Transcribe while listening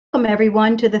Welcome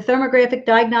everyone to the Thermographic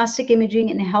Diagnostic Imaging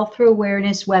and Health Through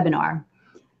Awareness webinar.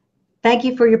 Thank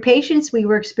you for your patience. We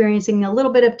were experiencing a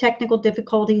little bit of technical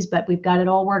difficulties, but we've got it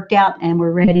all worked out and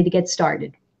we're ready to get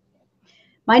started.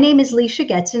 My name is Leisha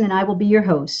Getson and I will be your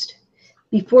host.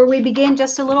 Before we begin,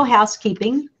 just a little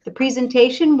housekeeping. The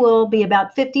presentation will be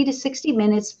about 50 to 60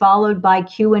 minutes followed by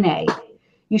Q&A.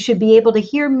 You should be able to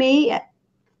hear me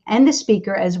and the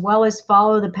speaker as well as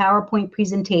follow the PowerPoint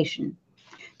presentation.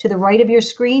 To the right of your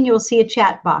screen, you'll see a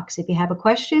chat box. If you have a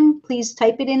question, please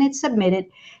type it in and submit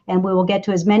it, and we will get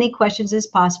to as many questions as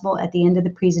possible at the end of the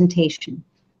presentation.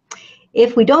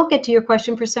 If we don't get to your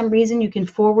question for some reason, you can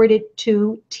forward it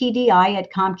to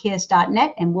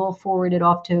tdi@comcast.net, and we'll forward it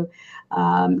off to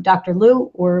Dr. Lou,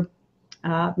 or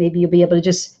maybe you'll be able to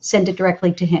just send it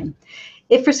directly to him.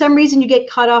 If for some reason you get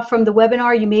cut off from the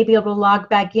webinar, you may be able to log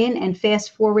back in and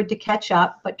fast forward to catch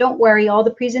up. But don't worry, all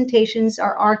the presentations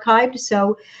are archived.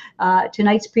 So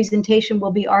tonight's presentation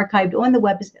will be archived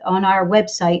on our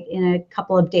website in a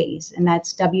couple of days, and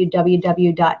that's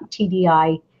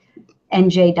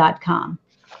www.tdinj.com.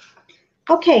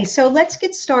 Okay, so let's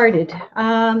get started.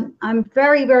 I'm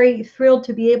very, very thrilled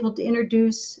to be able to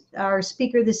introduce our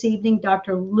speaker this evening,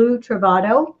 Dr. Lou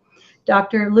Trovato.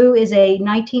 Dr. Lou is a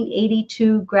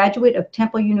 1982 graduate of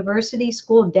Temple University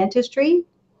School of Dentistry.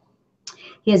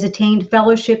 He has attained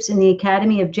fellowships in the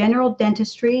Academy of General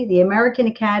Dentistry, the American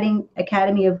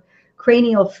Academy of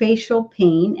Craniofacial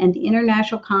Pain, and the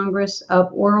International Congress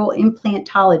of Oral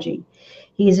Implantology.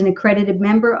 He is an accredited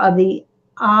member of the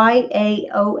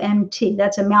IAOMT,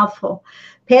 that's a mouthful,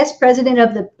 past president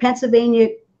of the Pennsylvania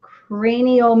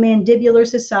Craniomandibular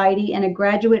Society, and a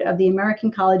graduate of the American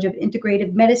College of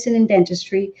Integrative Medicine and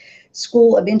Dentistry,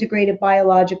 School of Integrative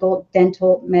Biological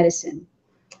Dental Medicine.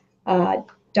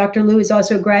 Dr. Lou is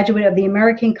also a graduate of the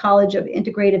American College of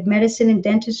Integrative Medicine and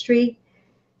Dentistry,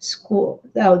 the School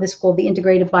of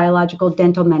Integrative Biological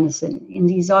Dental Medicine. And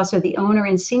he's also the owner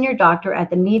and senior doctor at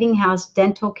the Meeting House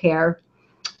Dental Care,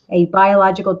 a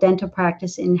biological dental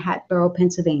practice in Hatboro,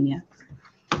 Pennsylvania.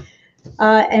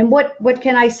 And what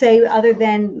can I say other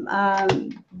than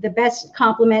the best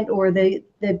compliment or the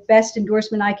best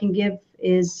endorsement I can give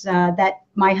is that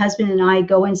my husband and I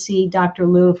go and see Dr.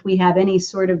 Lou if we have any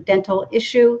sort of dental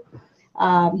issue.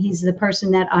 He's the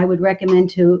person that I would recommend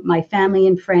to my family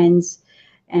and friends.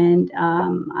 And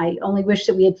I only wish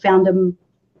that we had found him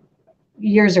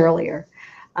years earlier.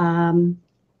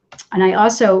 And I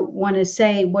also want to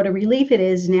say what a relief it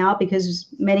is now, because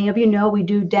many of you know we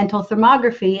do dental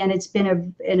thermography, and it's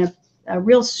been a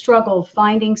real struggle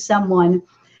finding someone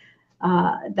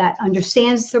that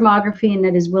understands thermography and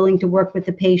that is willing to work with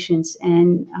the patients.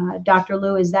 And Dr.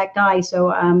 Lou is that guy.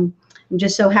 So I'm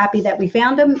just so happy that we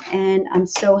found him, and I'm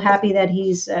so happy that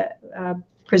he's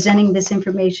presenting this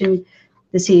information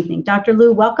this evening. Dr.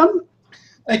 Lou, welcome.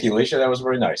 Thank you, Alicia. That was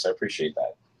very nice. I appreciate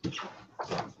that.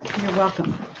 You're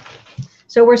welcome.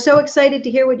 So we're so excited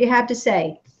to hear what you have to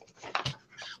say.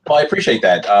 Well, I appreciate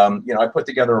that. You know, I put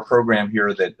together a program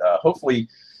here that hopefully,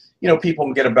 you know, people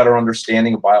can get a better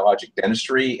understanding of biologic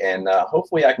dentistry, and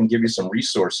hopefully I can give you some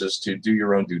resources to do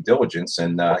your own due diligence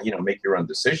and, you know, make your own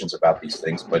decisions about these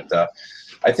things. But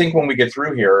I think when we get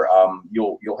through here,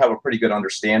 you'll have a pretty good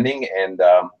understanding, and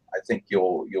I think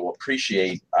you'll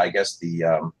appreciate, I guess,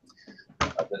 the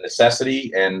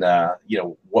necessity and you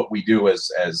know, what we do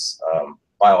as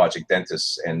biologic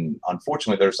dentists. And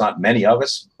unfortunately there's not many of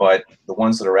us, but the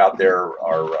ones that are out there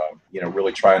are you know,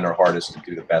 really trying their hardest to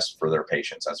do the best for their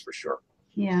patients, that's for sure.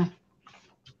 Yeah.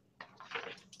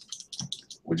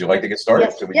 Would you like to get started?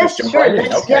 Yes, Should we yes, just jump sure. right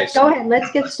in? Okay, go ahead, let's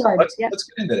get started. Let's get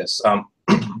into this.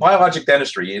 Biologic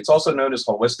dentistry, it's also known as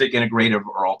holistic, integrative,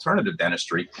 or alternative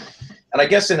dentistry. And I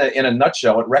guess in a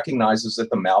nutshell, it recognizes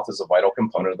that the mouth is a vital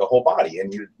component of the whole body.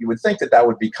 And you would think that that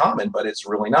would be common, but it's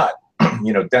really not.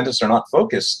 You know, dentists are not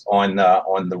focused on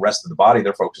the rest of the body.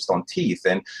 They're focused on teeth.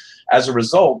 And as a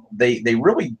result, they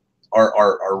really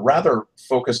are rather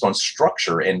focused on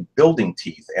structure and building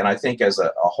teeth. And I think as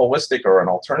a holistic or an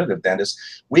alternative dentist,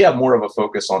 we have more of a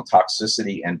focus on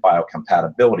toxicity and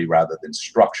biocompatibility rather than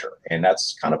structure. And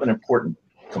that's kind of an important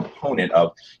component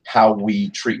of how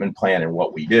we treatment plan and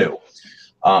what we do.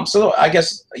 So I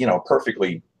guess, you know, a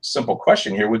perfectly simple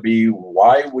question here would be,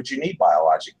 why would you need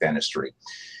biologic dentistry?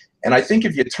 And I think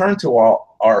if you turn to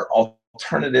our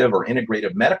alternative or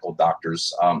integrative medical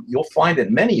doctors, you'll find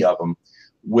that many of them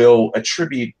will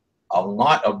attribute a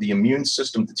lot of the immune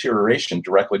system deterioration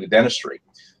directly to dentistry.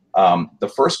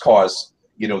 The first cause,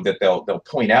 you know, that they'll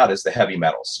point out is the heavy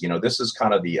metals. You know, this is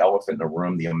kind of the elephant in the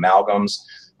room, the amalgams,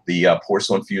 the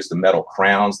porcelain fused, the metal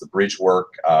crowns, the bridge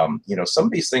work. You know, some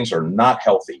of these things are not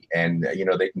healthy, and you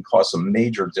know, they can cause some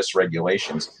major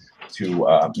dysregulations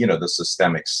to you know, the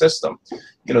systemic system.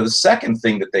 You know, the second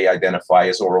thing that they identify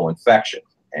is oral infection,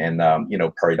 and you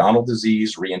know, periodontal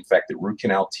disease, reinfected root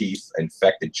canal teeth,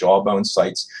 infected jawbone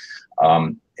sites,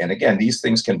 and again, these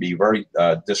things can be very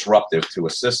disruptive to a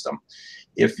system.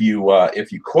 If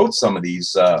you quote some of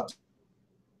these.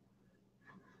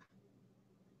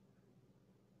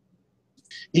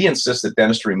 He insists that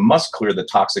dentistry must clear the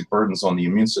toxic burdens on the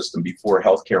immune system before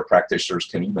healthcare practitioners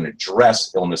can even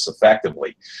address illness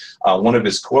effectively. One of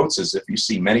his quotes is, if you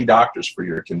see many doctors for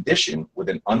your condition with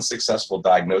an unsuccessful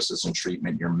diagnosis and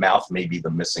treatment, your mouth may be the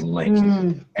missing link.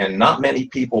 And not many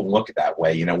people look at that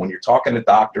way. You know, when you're talking to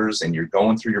doctors and you're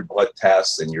going through your blood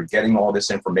tests and you're getting all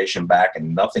this information back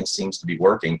and nothing seems to be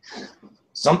working,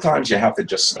 sometimes you have to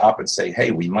just stop and say,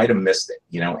 hey, we might have missed it,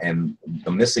 you know, and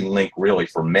the missing link really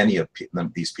for many of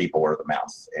these people are the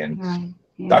mouth. And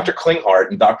Dr. Klinghardt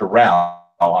and Dr. Rao,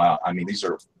 I mean, these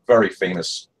are very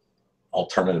famous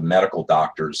alternative medical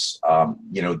doctors.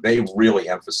 You know, they really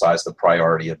emphasize the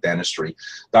priority of dentistry.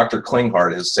 Dr.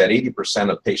 Klinghardt has said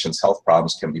 80% of patients' health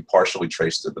problems can be partially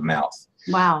traced to the mouth.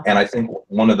 Wow. And I think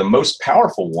one of the most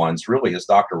powerful ones really is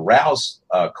Dr. Rao's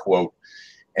quote.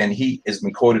 And he has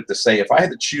been quoted to say, if I had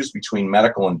to choose between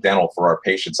medical and dental for our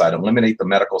patients, I'd eliminate the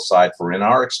medical side, for in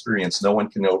our experience, no one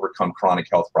can overcome chronic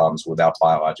health problems without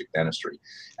biologic dentistry.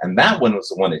 And that one was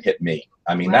the one that hit me.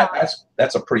 I mean, wow.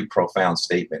 that's a pretty profound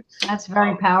statement. That's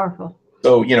very powerful.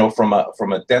 So, you know, from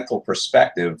a dental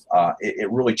perspective,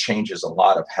 it really changes a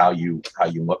lot of how you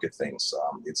look at things.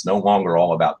 It's no longer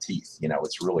all about teeth. You know,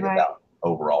 it's really about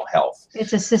overall health.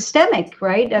 It's a systemic,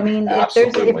 right? I mean, if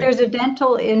there's a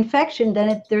dental infection,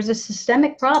 then there's a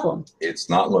systemic problem. It's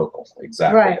not local,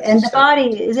 exactly. Right, and the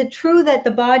body, is it true that the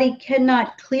body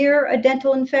cannot clear a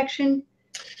dental infection?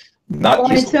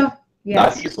 Not easily.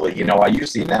 Yes. Not easily. You know, I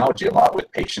use the analogy a lot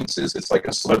with patients is it's like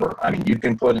a sliver. I mean, you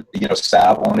can put, you know,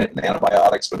 salve on it and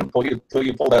antibiotics, but until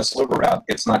you pull that sliver out,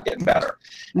 it's not getting better.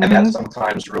 And that's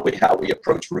sometimes really how we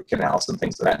approach root canals and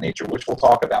things of that nature, which we'll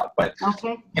talk about. But,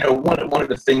 you know, one of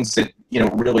the things that, you know,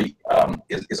 really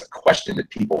is a question that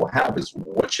people will have is,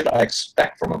 what should I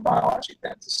expect from a biologic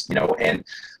dentist? You know, and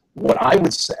what I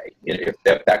would say, if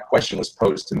that question was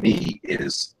posed to me,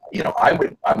 is, you know, I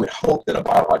would hope that a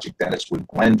biologic dentist would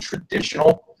blend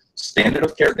traditional standard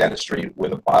of care dentistry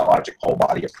with a biologic whole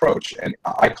body approach. And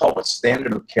I call it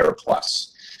standard of care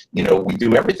plus. You know, we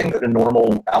do everything that a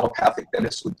normal allopathic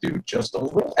dentist would do, just a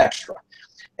little extra.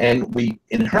 And we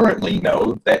inherently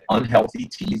know that unhealthy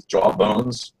teeth, jaw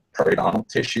bones, periodontal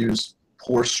tissues,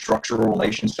 poor structural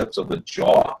relationships of the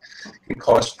jaw can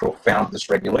cause profound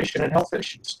dysregulation and health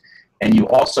issues. And we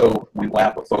will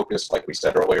have a focus, like we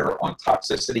said earlier, on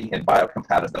toxicity and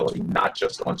biocompatibility, not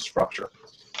just on structure.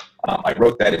 I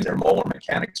wrote that in their molar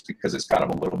mechanics because it's kind of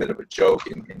a little bit of a joke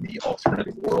in the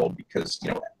alternative world, because,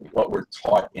 you know, what we're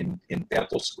taught in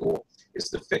dental school is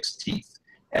to fix teeth.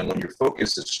 And when your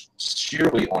focus is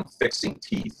sheerly on fixing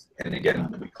teeth, and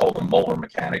again, we call them molar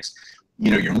mechanics,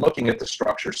 you know, you're looking at the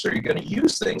structure, so you're going to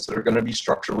use things that are going to be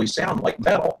structurally sound, like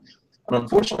metal. And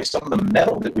unfortunately, some of the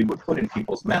metal that we would put in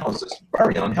people's mouths is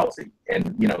very unhealthy.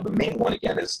 And, you know, the main one,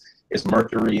 again, is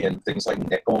mercury and things like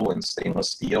nickel and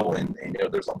stainless steel. And you know,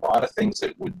 there's a lot of things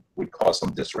that would cause some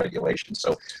dysregulation.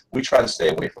 So we try to stay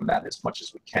away from that as much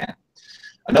as we can.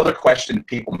 Another question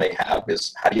people may have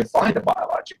is, how do you find a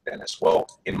biologic dentist? Well,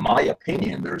 in my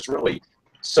opinion, there's really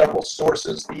several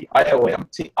sources. The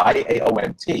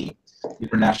IAOMT,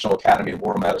 International Academy of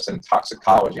Oral Medicine and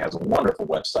Toxicology, has a wonderful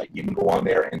website. You can go on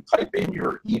there and type in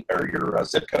your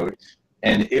zip code,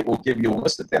 and it will give you a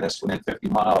list of dentists within 50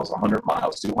 miles, 100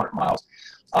 miles, 200 miles.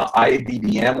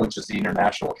 IABDM, which is the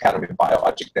International Academy of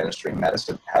Biologic Dentistry and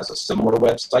Medicine, has a similar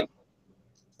website.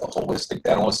 The Holistic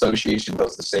Dental Association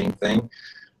does the same thing.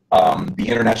 The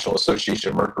International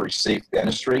Association of Mercury Safe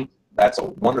Dentistry, that's a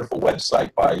wonderful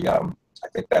website by, I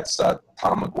think that's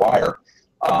Tom McGuire.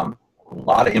 A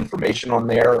lot of information on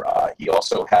there. He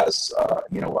also has,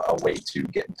 you know, a way to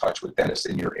get in touch with dentists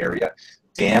in your area.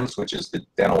 DAMS, which is the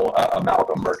Dental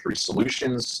Amalgam Mercury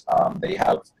Solutions. They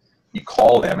have, you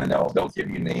call them and they'll give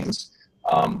you names.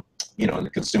 You know, and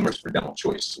the Consumers for Dental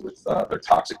Choice with their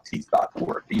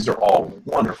toxicteeth.org. These are all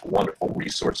wonderful, wonderful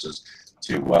resources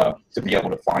to be able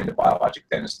to find a biologic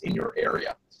dentist in your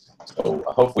area. So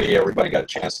hopefully everybody got a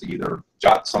chance to either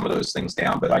jot some of those things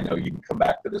down, but I know you can come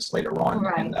back to this later on.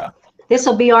 Right. And, this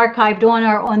will be archived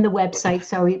on the website,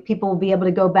 so people will be able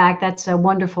to go back. That's a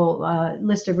wonderful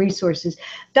list of resources.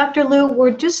 Dr. Liu,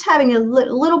 we're just having a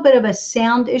little bit of a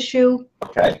sound issue.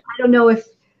 Okay. I don't know if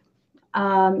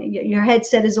Your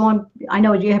headset is on. I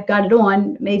know you have got it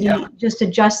on. Maybe just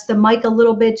adjust the mic a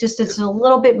little bit, just it's a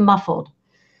little bit muffled.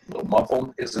 A little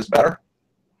muffled. Is this better?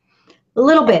 A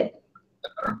little bit.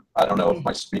 Better. I don't know if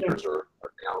my speakers are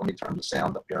down. Let me turn the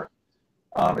sound up here.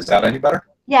 Is that any better?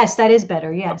 Yes, that is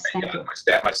better. Yes, okay, thank you.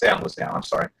 My sound was down. I'm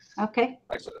sorry. Okay.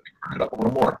 Actually, let me turn it up a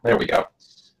little more. There we go.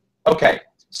 Okay,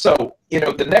 so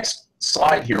the next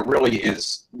slide here really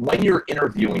is when you're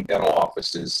interviewing dental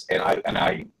offices, and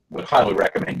I would highly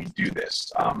recommend you do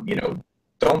this.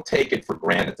 Don't take it for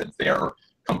granted that they're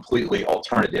completely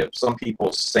alternative. Some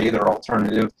people say they're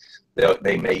alternative.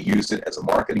 They may use it as a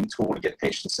marketing tool to get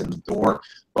patients in the door,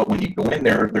 but when you go in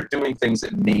there, they're doing things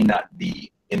that may not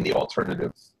be in the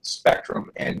alternative spectrum.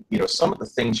 And some of the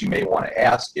things you may want to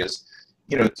ask is,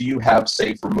 do you have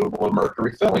safe removal of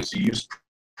mercury fillings? Do you use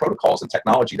protocols and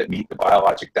technology that meet the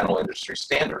biologic dental industry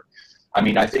standard? I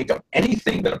mean, I think of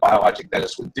anything that a biologic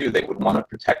dentist would do, they would want to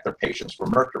protect their patients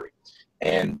from mercury.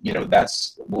 And,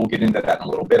 we'll get into that in a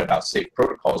little bit about safe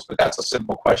protocols, but that's a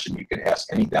simple question you can ask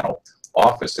any dental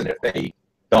office. And if they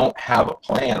don't have a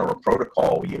plan or a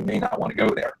protocol, you may not want to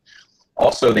go there.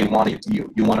 Also, you want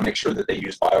to make sure that they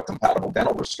use biocompatible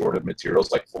dental restorative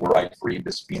materials like fluoride-free,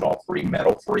 bisphenol-free,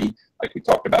 metal-free. Like we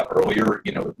talked about earlier,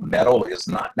 metal is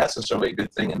not necessarily a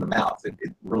good thing in the mouth. It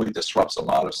really disrupts a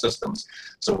lot of systems.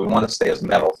 So we want to stay as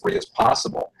metal-free as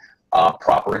possible.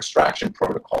 Proper extraction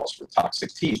protocols for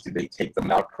toxic teeth. Do they take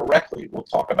them out correctly? We'll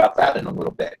talk about that in a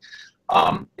little bit.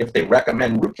 If they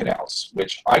recommend root canals,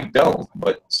 which I don't,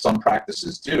 but some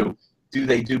practices do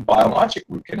they do biologic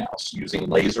root canals using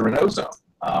laser and ozone?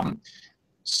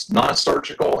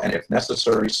 Non-surgical, and if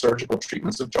necessary, surgical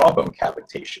treatments of jawbone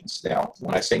cavitations. Now,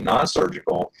 when I say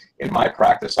non-surgical, in my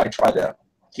practice, I try to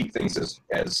keep things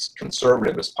as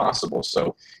conservative as possible.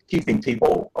 So keeping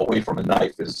people away from a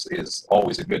knife is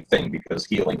always a good thing, because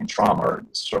healing and trauma are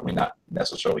certainly not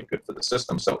necessarily good for the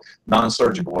system. So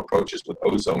non-surgical approaches with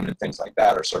ozone and things like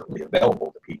that are certainly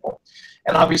available to people.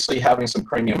 And obviously having some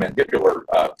craniomandibular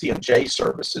TMJ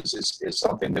services is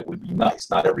something that would be nice.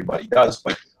 Not everybody does,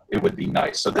 but it would be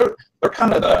nice. So they're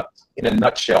kind of in a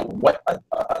nutshell, what an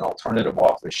alternative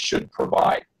office should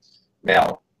provide.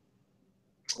 Now,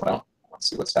 well, let's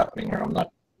see what's happening here. I'm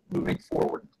not moving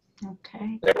forward.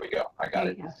 Okay. There we go. I got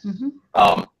it. Mm-hmm.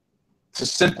 To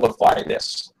simplify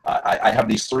this, I have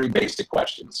these three basic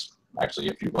questions. Actually,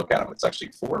 if you look at them, it's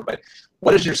actually four. But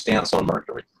what is your stance on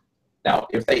mercury? Now,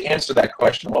 if they answer that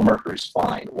question, well, mercury's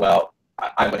fine. Well,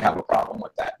 I would have a problem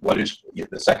with that.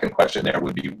 The second question there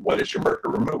would be, what is your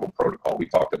mercury removal protocol? We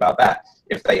talked about that.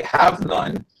 If they have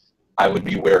none, I would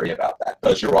be wary about that.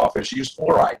 Does your office use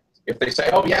fluoride? If they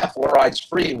say, oh yeah, fluoride's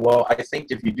free, well, I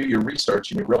think if you do your research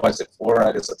and you realize that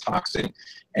fluoride is a toxin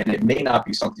and it may not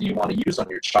be something you want to use on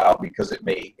your child because it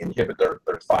may inhibit their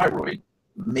thyroid,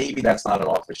 maybe that's not an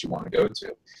office you want to go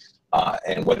to.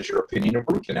 And what is your opinion of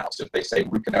root canals? If they say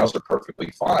root canals are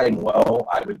perfectly fine, well,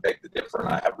 I would beg to differ, and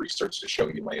I have research to show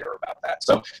you later about that.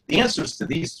 So the answers to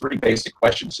these three basic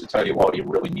questions should tell you all you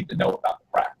really need to know about the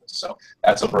practice. So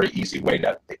that's a very easy way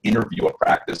to interview a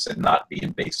practice and not be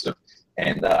invasive.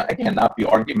 And again, not be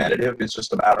argumentative. It's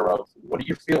just a matter of, what are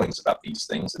your feelings about these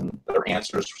things? And their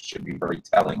answers should be very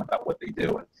telling about what they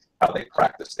do and how they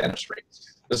practice dentistry.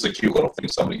 This is a cute little thing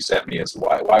somebody sent me, is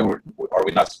why are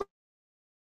we not supposed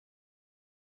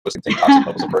to take toxic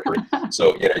levels of mercury?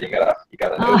 So you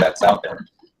gotta know that's out there.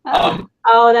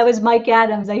 Oh, that was Mike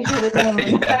Adams. I should have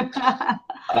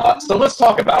known. So let's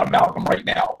talk about amalgam right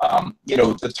now.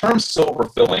 The term silver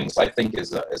fillings, I think,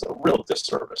 is a real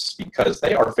disservice, because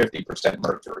they are 50%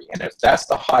 mercury. And if that's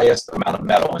the highest amount of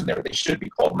metal in there, they should be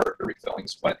called mercury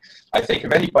fillings. But I think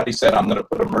if anybody said, I'm going to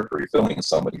put a mercury filling in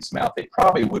somebody's mouth, they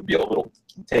probably would be a little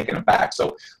taken aback.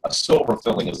 So a silver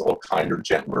filling is a little kinder,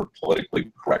 gentler,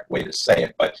 politically correct way to say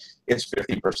it. But it's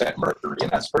 50% mercury, and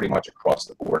that's pretty much across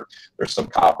the board. There's some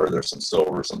copper, there's some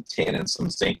silver, some tin, and some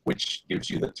zinc, which gives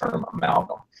you the term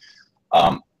amalgam.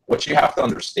 What you have to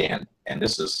understand, and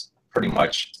this is pretty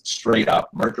much straight up,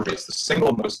 mercury is the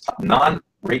single most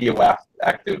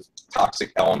non-radioactive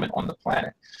toxic element on the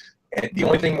planet. And the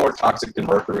only thing more toxic than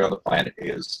mercury on the planet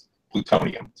is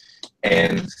plutonium.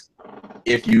 And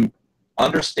if you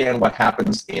understand what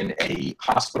happens in a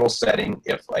hospital setting,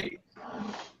 if a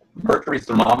mercury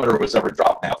thermometer was ever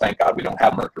dropped. Now, thank God we don't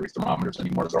have mercury thermometers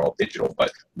anymore. They're all digital.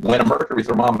 But when a mercury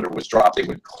thermometer was dropped, they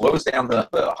would close down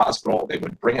the hospital. They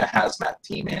would bring a hazmat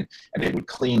team in, and they would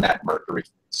clean that mercury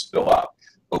spill up.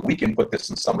 But we can put this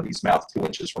in somebody's mouth 2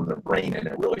 inches from their brain, and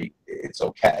it's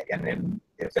okay. And then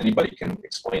if anybody can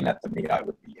explain that to me, I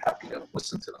would be happy to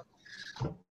listen to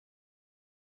them.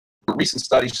 Recent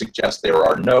studies suggest there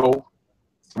are no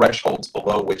thresholds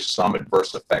below which some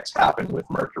adverse effects happen with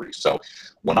mercury. So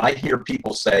when I hear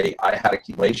people say, I had a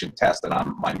chelation test and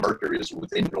my mercury is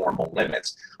within normal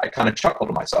limits, I kind of chuckle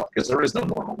to myself because there is no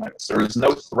normal limits. There is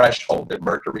no threshold that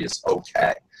mercury is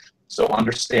okay. So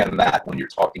understand that when you're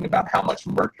talking about how much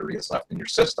mercury is left in your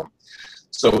system.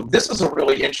 So this is a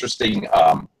really interesting,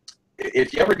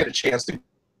 if you ever get a chance to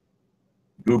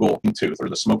Google tooth or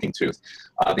the smoking tooth,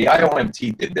 the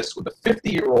IOMT did this with a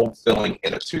 50-year-old filling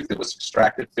in a tooth that was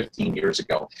extracted 15 years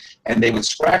ago. And they would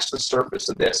scratch the surface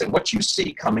of this. And what you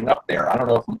see coming up there, I don't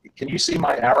know if, can you see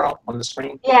my arrow on the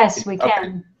screen? Yes, we can.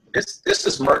 Okay. This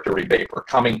is mercury vapor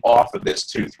coming off of this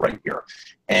tooth right here.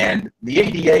 And the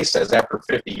ADA says after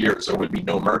 50 years there would be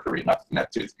no mercury left in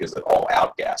that tooth because it's all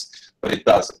outgassed, but it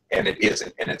doesn't, and it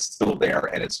isn't, and it's still there,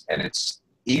 and it's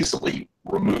easily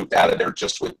removed out of there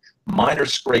just with minor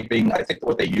scraping. I think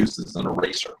what they use is an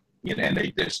eraser, you know, and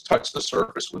they just touch the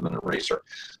surface with an eraser.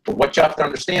 But what you have to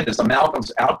understand is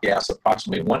amalgams outgas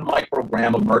approximately 1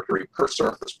 microgram of mercury per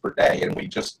surface per day, and we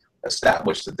just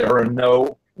established that there are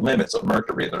no limits of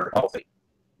mercury that are healthy.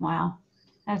 Wow,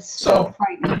 that's so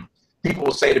frightening. People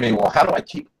will say to me, well, how do I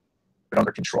keep it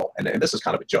under control? And this is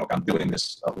kind of a joke. I'm doing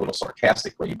this a little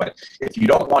sarcastically, but if you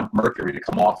don't want mercury to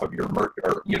come off of your mercury,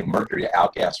 or, you know, mercury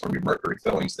outgas from your mercury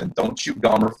fillings, then don't chew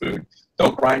gum or food,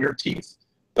 don't grind your teeth,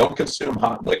 don't consume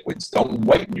hot liquids, don't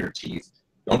whiten your teeth,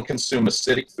 don't consume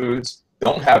acidic foods,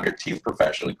 don't have your teeth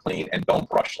professionally cleaned, and don't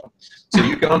brush them. So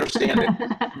you can understand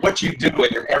that what you do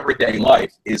in your everyday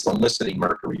life is eliciting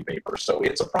mercury vapor. So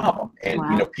it's a problem. And,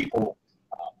 wow. You know, people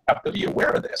have to be aware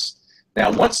of this. Now,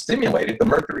 once stimulated, the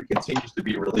mercury continues to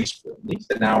be released for at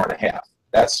least an hour and a half.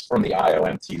 That's from the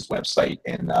IOMT's website,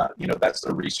 and you know, that's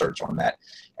the research on that.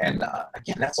 And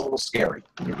again, that's a little scary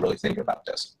when you really think about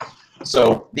this.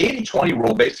 So the 80-20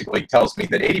 rule basically tells me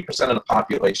that 80% of the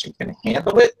population can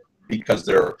handle it because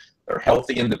they're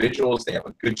healthy individuals, they have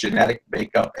a good genetic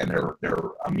makeup, and their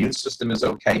immune system is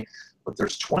okay. But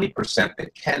there's 20%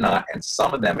 that cannot, and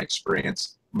some of them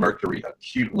experience mercury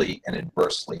acutely and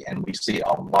adversely. And we see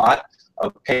a lot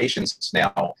of patients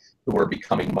now who are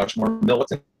becoming much more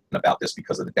militant about this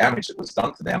because of the damage that was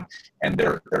done to them, and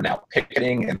they're now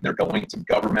picketing, and they're going to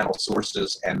governmental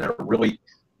sources, and they're really,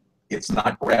 it's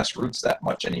not grassroots that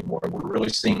much anymore. We're really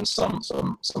seeing some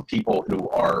people who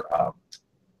are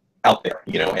out there,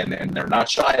 you know, and they're not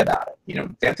shy about it. You know,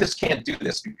 dentists can't do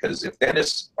this because if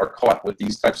dentists are caught with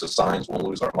these types of signs, we'll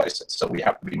lose our license. So we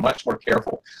have to be much more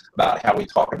careful about how we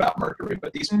talk about mercury.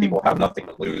 But these people have nothing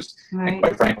to lose, and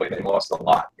quite frankly, they lost a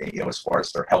lot, you know, as far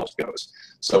as their health goes.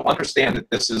 So understand that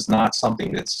this is not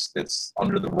something that's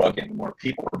under the rug anymore.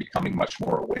 People are becoming much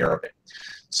more aware of it.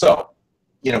 So,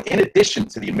 you know, in addition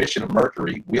to the emission of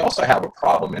mercury, we also have a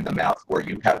problem in the mouth where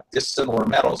you have dissimilar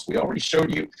metals. We already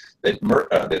showed you that,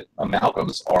 that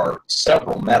amalgams are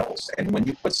several metals. And when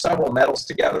you put several metals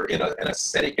together in an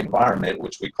acidic environment,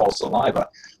 which we call saliva,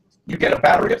 you get a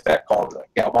battery effect called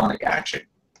galvanic action.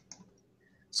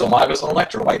 Saliva is an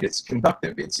electrolyte. It's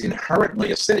conductive. It's inherently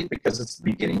acidic because it's the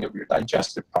beginning of your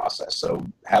digestive process. So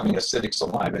having acidic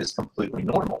saliva is completely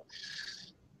normal.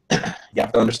 You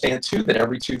have to understand, too, that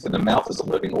every tooth in the mouth is a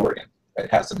living organ.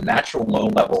 It has a natural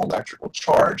low-level electrical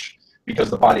charge because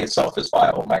the body itself is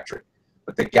bioelectric.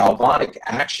 But the galvanic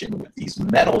action with these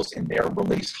metals in there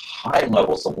release high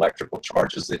levels of electrical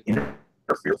charges that interfere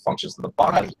with functions of the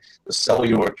body, the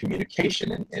cellular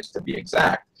communication, and to be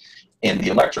exact, and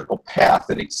the electrical path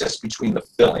that exists between the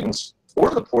fillings or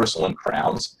the porcelain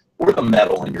crowns or the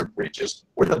metal in your bridges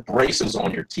or the braces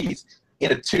on your teeth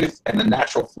in a tooth, and the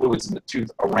natural fluids in the tooth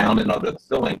around and under the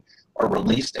filling are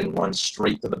released and run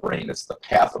straight to the brain. It's the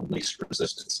path of least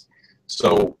resistance.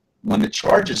 So when the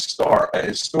charge is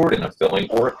stored in a filling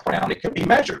or a crown, it can be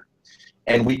measured.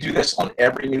 And we do this on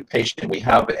every new patient. We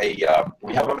have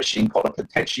a machine called a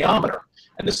potentiometer,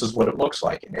 and this is what it looks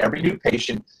like. In every new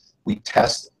patient, we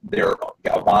test their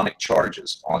galvanic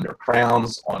charges on their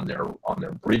crowns, on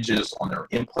their bridges, on their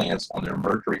implants, on their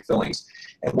mercury fillings.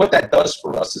 And what that does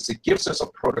for us is it gives us a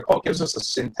protocol, gives us a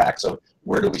syntax of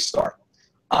where do we start.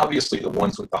 Obviously, the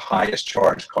ones with the highest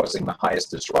charge causing the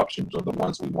highest disruptions are the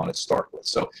ones we want to start with.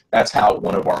 So that's how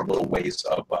one of our little ways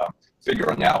of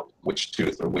figuring out which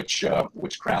tooth or which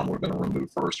crown we're going to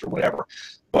remove first or whatever.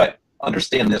 But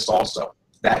understand this also.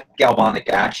 That galvanic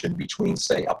action between,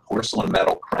 say, a porcelain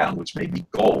metal crown, which may be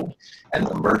gold, and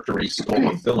the mercury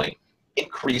silver filling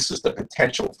increases the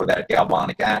potential for that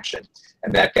galvanic action.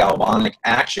 And that galvanic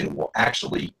action will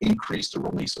actually increase the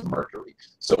release of mercury.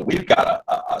 So we've got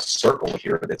a circle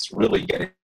here that's really getting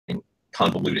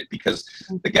convoluted because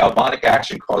the galvanic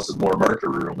action causes more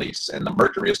mercury release, and the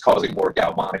mercury is causing more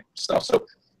galvanic stuff. So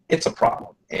it's a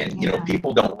problem. And, Yeah.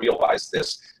 people don't realize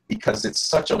this because it's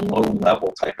such a low level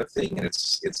type of thing. And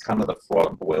it's kind of the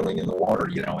frog boiling in the water,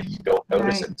 and you don't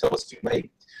notice Right. it until it's too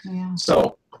late. Yeah.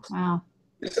 So Wow.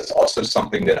 this is also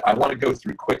something that I want to go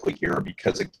through quickly here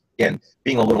because, again,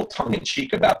 being a little tongue in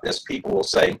cheek about this, people will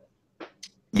say,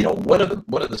 what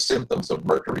are the symptoms of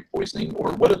mercury poisoning,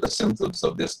 or what are the symptoms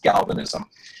of this galvanism?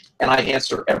 And I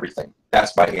answer everything.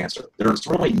 That's my answer. There's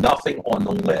really nothing on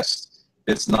the list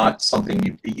that's not something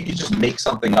you just make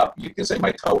something up. You can say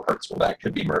my toe hurts. Well, that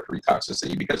could be mercury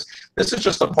toxicity, because this is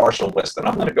just a partial list, and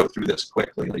I'm going to go through this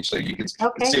quickly so you can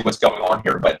see what's going on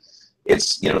here. But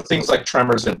it's things like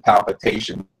tremors and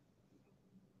palpitations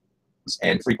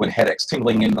and frequent headaches,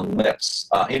 tingling in the lips,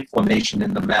 inflammation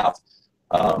in the mouth,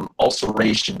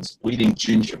 ulcerations, bleeding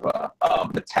gingiva,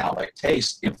 metallic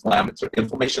taste,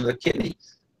 inflammation of the kidney.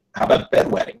 How about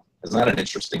bedwetting? Isn't that an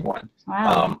interesting one?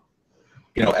 Wow.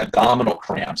 Abdominal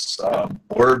cramps,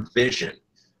 blurred vision,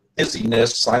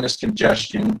 dizziness, sinus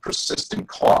congestion, persistent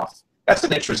cough. That's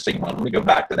an interesting one. Let me go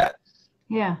back to that.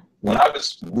 Yeah. When I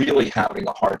was really having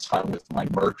a hard time with my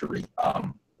mercury,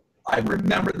 I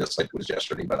remember this like it was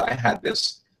yesterday, but I had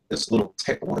this little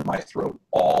tickle in my throat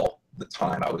all the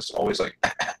time. I was always like,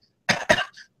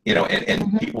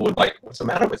 and people would like, what's the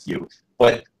matter with you?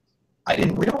 But I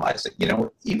didn't realize it,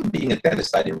 even being a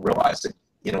dentist, I didn't realize it,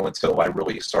 until I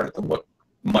really started to look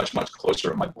much, much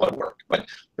closer at my blood work. But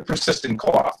the persistent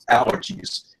cough,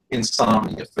 allergies,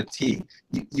 insomnia, fatigue,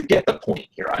 you get the point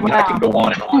here. I mean, I can go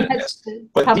on and on in this.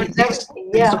 But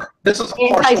this is a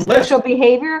partial list. Antisocial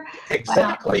behavior.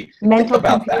 Exactly. Wow. Mental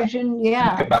confusion.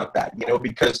 Yeah. Think about that,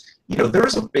 because,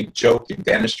 there's a big joke in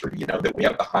dentistry, that we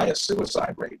have the highest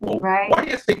suicide rate. Well, why do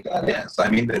you think that is? I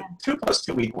mean, the 2 +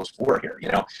 2 = 4 here,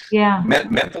 Yeah.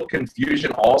 Mental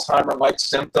confusion, Alzheimer-like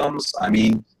symptoms. I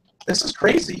mean, this is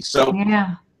crazy. So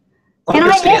yeah. Can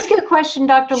I ask you a question,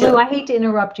 Dr. Sure. Lou? I hate to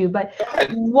interrupt you, but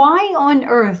why on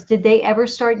earth did they ever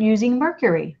start using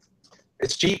mercury?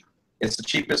 It's cheap. It's the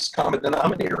cheapest common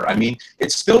denominator. I mean,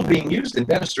 it's still being used in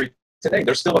dentistry today.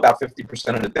 There's still about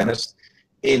 50% of the dentists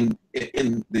in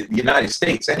the United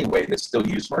States anyway that still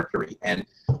use mercury. And,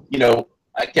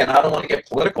 again, I don't want to get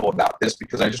political about this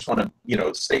because I just want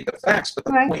to, state the facts. But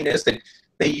the point is that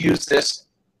they use this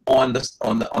on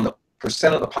the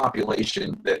percent of the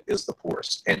population that is the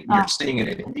poorest, and you're seeing it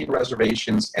in Indian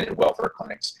reservations and in welfare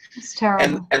clinics. It's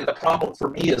terrible. And the problem for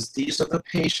me is these are the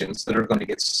patients that are going to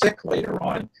get sick later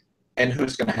on, and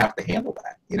who's going to have to handle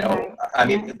that? I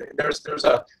mean, there's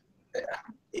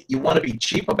you want to be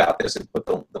cheap about this and put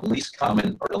the least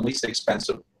common or the least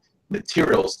expensive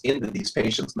materials into these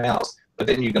patients' mouths, but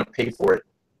then you're going to pay for it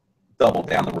double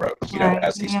down the road,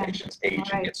 as these patients age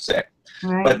and get sick.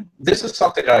 But this is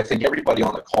something that I think everybody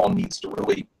on the call needs to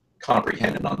really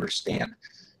comprehend and understand.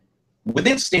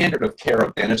 Within standard of care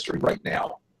of dentistry right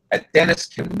now, a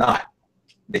dentist cannot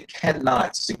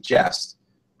suggest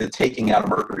that taking out a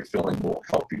mercury filling will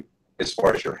help you as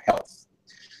far as your health.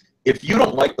 If you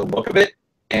don't like the look of it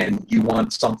and you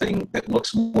want something that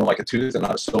looks more like a tooth and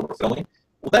not a silver filling,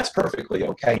 well, that's perfectly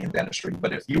okay in dentistry.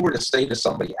 But if you were to say to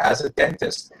somebody as a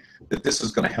dentist that this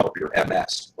is going to help your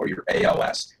MS or your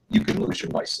ALS, you can lose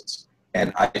your license.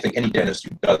 And I think any dentist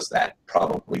who does that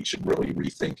probably should really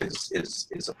rethink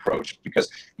his approach,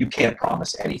 because you can't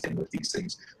promise anything with these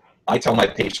things. I tell my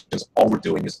patients all we're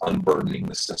doing is unburdening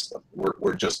the system.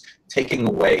 We're just taking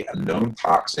away a known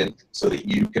toxin so that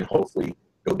you can hopefully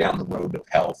go down the road of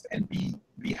health and be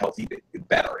healthy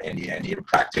better, and your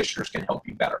practitioners can help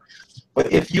you better.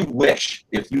 But if you wish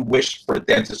for a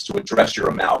dentist to address your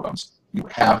amalgams, you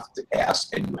have to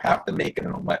ask and you have to make it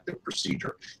an elective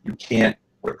procedure. You can't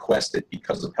request it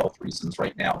because of health reasons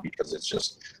right now, because it's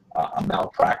just a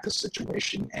malpractice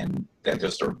situation, and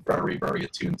dentists are very, very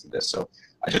attuned to this. So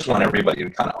I just want everybody to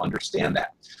kind of understand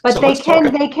that. But so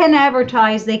they can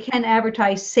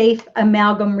advertise safe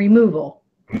amalgam removal.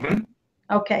 Mm-hmm.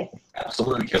 Okay.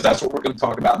 Absolutely, because that's what we're going to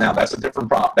talk about now. That's a different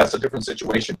problem. That's a different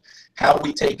situation. How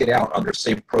we take it out under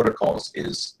safe protocols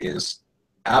is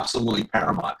absolutely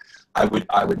paramount. I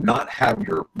would not have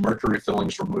your mercury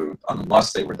fillings removed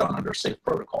unless they were done under safe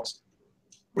protocols.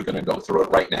 We're going to go through it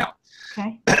right now.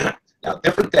 Okay. Now,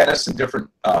 different dentists and different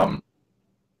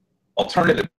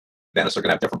alternative dentists are going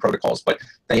to have different protocols, but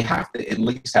they have to at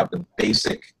least have the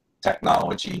basic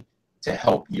technology to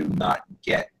help you not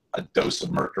get a dose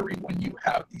of mercury when you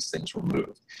have these things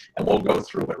removed. And we'll go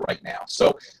through it right now.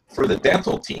 So for the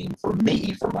dental team, for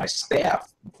me, for my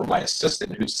staff, for my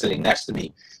assistant who's sitting next to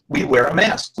me, we wear a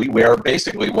mask. We wear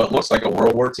basically what looks like a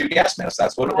World War II gas mask.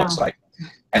 That's what it looks like.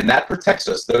 And that protects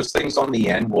us. Those things on the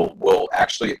end will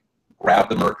actually grab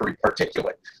the mercury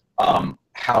particulate.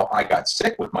 How I got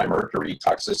sick with my mercury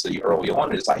toxicity early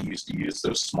on is I used to use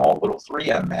those small little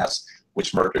 3M masks,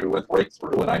 which mercury went right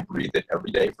through, and I breathed it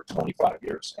every day for 25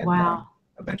 years, and Wow.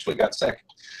 eventually got sick.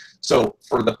 So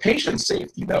for the patient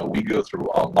safety, though, we go through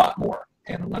a lot more,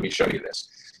 and let me show you this.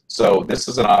 So this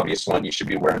is an obvious one. You should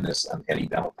be wearing this on any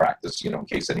dental practice, in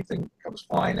case anything comes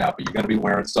flying out, but you're going to be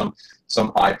wearing some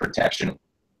eye protection.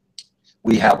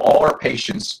 We have all our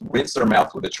patients rinse their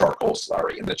mouth with a charcoal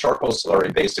slurry, and the charcoal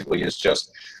slurry basically is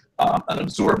just an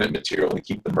absorbent material to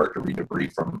keep the mercury debris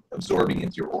from absorbing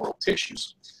into your oral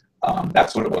tissues.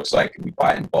 That's what it looks like. We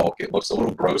buy it in bulk. It looks a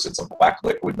little gross. It's a black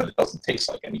liquid, but it doesn't taste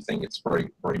like anything. It's very,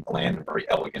 very bland and very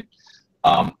elegant.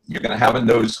 You're going to have a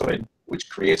nose hood, which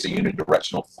creates a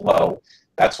unidirectional flow.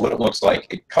 That's what it looks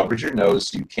like. It covers your nose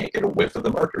so you can't get a whiff of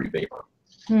the mercury vapor.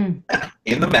 In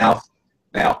the mouth.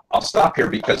 Now, I'll stop here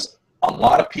because a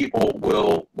lot of people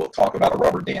will talk about a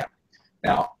rubber dam.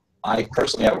 Now, I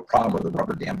personally have a problem with a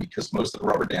rubber dam because most of the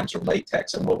rubber dams are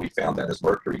latex, and what we found that is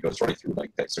mercury goes right through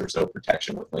latex. There's no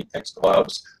protection with latex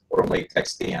gloves or a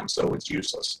latex dam, so it's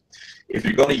useless. If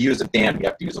you're going to use a dam, you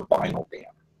have to use a vinyl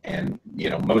dam, and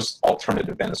most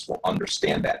alternative dentists will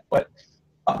understand that, but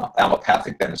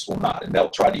allopathic dentists will not, and they'll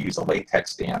try to use a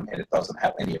latex dam, and it doesn't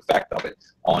have any effect of it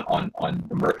on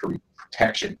the mercury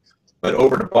protection. But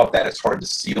over and above that, it's hard to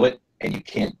seal it, and you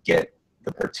can't get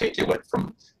the particulate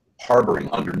from harboring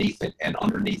underneath it, and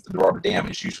underneath the rubber dam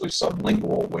is usually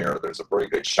sublingual, where there's a very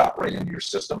good shot right into your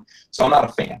system. So I'm not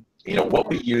a fan. What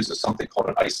we use is something called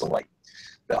an isolite.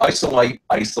 The isolite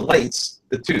isolates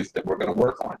the tooth that we're going to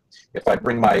work on. If I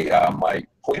bring my my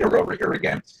pointer over here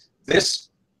again, this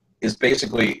is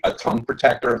basically a tongue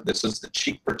protector. This is the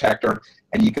cheek protector,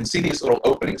 and you can see these little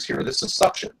openings here. This is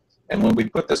suction. And when we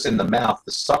put this in the mouth,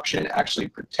 the suction actually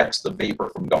protects the vapor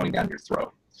from going down your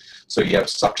throat. So you have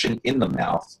suction in the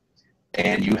mouth,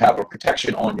 and you have a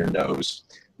protection on your nose.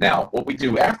 Now, what we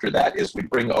do after that is we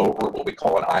bring over what we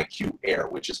call an IQ Air,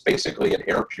 which is basically an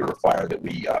air purifier that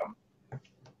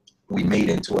we made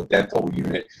into a dental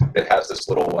unit that has this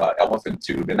little elephant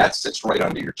tube, and that sits right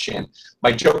under your chin.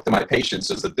 My joke to my patients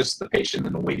is that this is the patient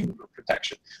in the waiting room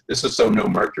protection. This is so no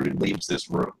mercury leaves this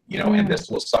room, and this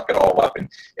will suck it all up, and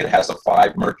it has a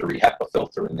 5 mercury HEPA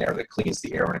filter in there that cleans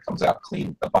the air, and it comes out clean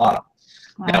at the bottom.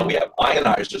 Wow. Now, we have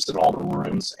ionizers in all the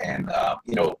rooms, and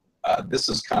this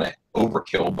is kind of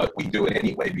overkill, but we do it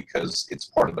anyway because it's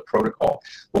part of the protocol.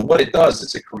 But what it does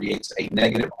is it creates a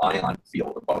negative ion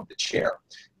field above the chair,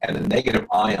 and the negative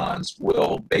ions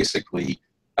will basically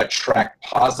attract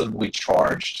positively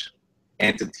charged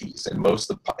entities, and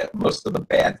most of the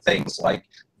bad things like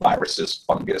viruses,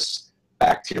 fungus,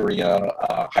 bacteria,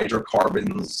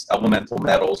 hydrocarbons, elemental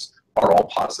metals are all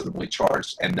positively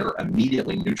charged, and they're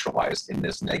immediately neutralized in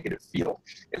this negative field.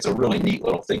 It's a really neat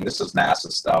little thing. This is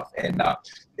NASA stuff, and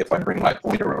if I bring my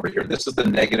pointer over here, this is the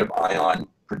negative ion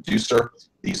producer.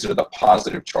 These are the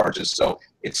positive charges. So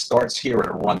it starts here and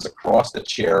it runs across the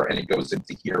chair and it goes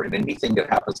into here, and anything that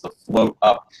happens to float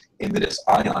up into this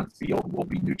ion field will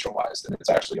be neutralized, and it's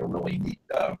actually a really neat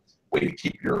way to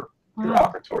keep your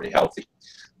operatory healthy.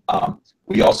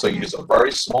 We also use a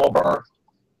very small burr.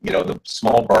 The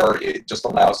small burr, it just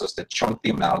allows us to chunk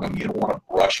the amalgam. You don't want to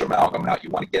brush amalgam out.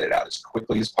 You want to get it out as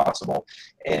quickly as possible,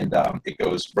 and it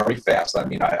goes very fast. I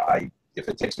mean, if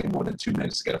it takes me more than 2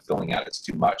 minutes to get a filling out, it's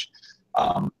too much.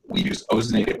 We use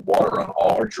ozonated water on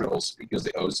all our drills because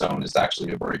the ozone is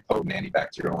actually a very potent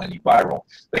antibacterial, antiviral,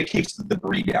 but it keeps the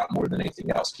debris down more than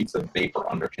anything else, keeps the vapor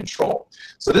under control.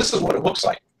 So this is what it looks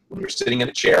like. When you're sitting in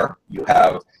a chair, you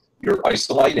have your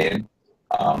isolite in,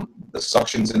 the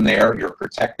suction's in there, you're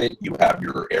protected, you have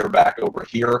your air back over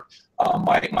here.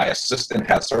 My assistant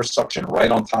has her suction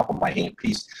right on top of my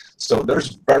handpiece. So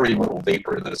there's very little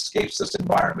vapor that escapes this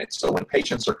environment. So when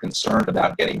patients are concerned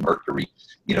about getting mercury,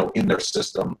 in their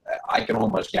system, I can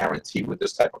almost guarantee with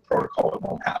this type of protocol it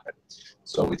won't happen.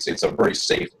 So it's a very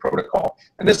safe protocol.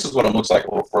 And this is what it looks like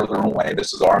a little further away.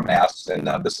 This is our masks, and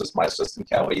this is my assistant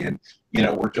Kelly, and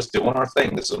we're just doing our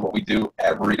thing. This is what we do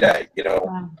every day.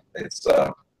 Wow. It's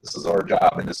this is our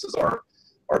job, and this is our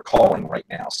calling right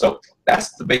now. So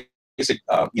that's the basic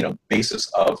basis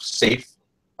of safe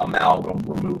amalgam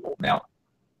removal. Now,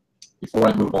 before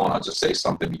I move on, I'll just say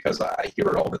something because I hear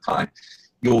it all the time.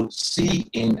 You'll see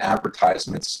in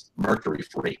advertisements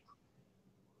mercury-free.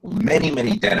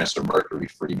 Many dentists are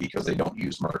mercury-free because they don't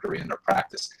use mercury in their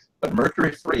practice. But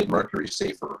mercury-free and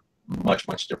mercury-safe are much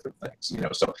different things.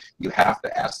 So you have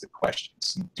to ask the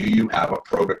questions. Do you have a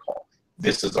protocol?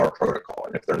 This is our protocol.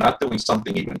 And if they're not doing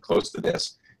something even close to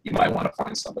this, you might want to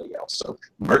find somebody else. So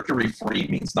mercury-free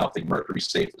means nothing.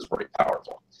 Mercury-safe is very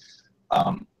powerful.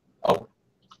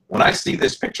 when I see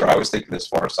this picture, I always think of this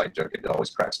Far Side joke. It always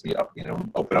cracks me up. You know,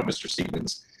 open up Mr.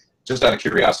 Stevens. Just out of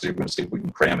curiosity, we're going to see if we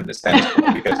can cram in this tennis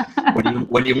ball, because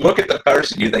when you look at the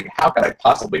person, you think, how could I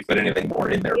possibly fit anything more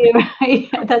in there? Yeah, right.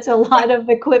 That's a lot of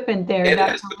equipment there. It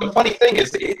is. But the funny thing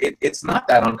is, it's not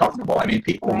that uncomfortable. I mean,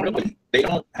 people really, they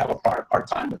don't have a hard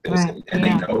time with this, and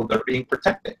they know they're being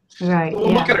protected. Right. So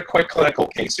we'll look at a quick clinical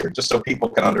case here, just so people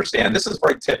can understand. This is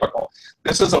very typical.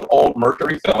 This is an old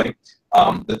mercury filling.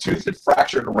 The tooth had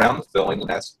fractured around the filling, and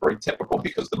that's very typical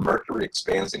because the mercury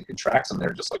expands and contracts in there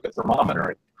just like a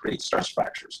thermometer. It creates stress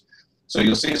fractures. So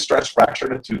you'll see a stress fracture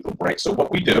and a tooth will break. So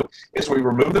what we do is we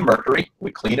remove the mercury, we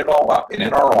clean it all up, and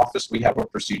in our office we have a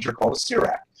procedure called a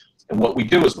CERAC. And what we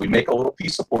do is we make a little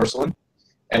piece of porcelain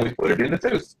and we put it in the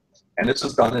tooth. And this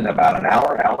is done in about an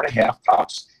hour and a half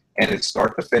tops. And it's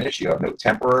start to finish. You have no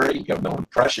temporary, you have no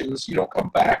impressions, you don't come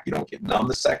back, you don't get numb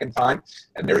the second time.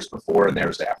 And there's before and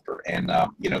there's after. And,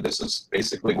 you know, this is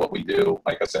basically what we do,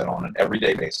 like I said, on an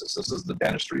everyday basis. This is the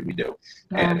dentistry we do.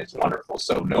 And it's wonderful.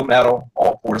 So no metal,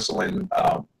 all porcelain,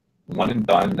 one and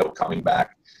done, no coming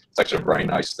back. It's actually a very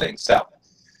nice thing. So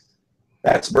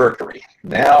that's mercury.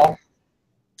 Now,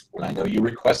 and I know you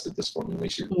requested this for me,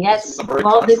 Alicia. Yes.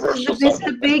 Well, this is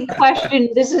a big question.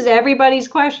 This is everybody's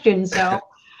question. So.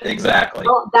 Exactly.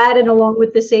 Well, that and along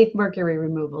with the safe mercury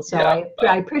removal. So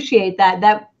I appreciate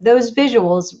that. Those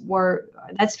visuals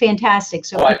that's fantastic.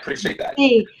 So I appreciate that.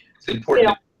 It's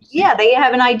important. You know, they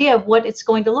have an idea of what it's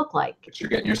going to look like. What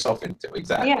you're getting yourself into.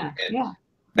 Exactly. Yeah.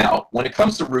 Now, when it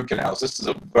comes to root canals, this is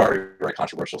a very, very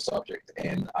controversial subject.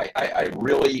 And I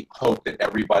really hope that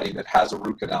everybody that has a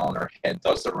root canal in their head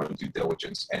does their own due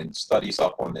diligence and studies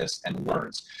up on this and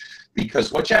learns.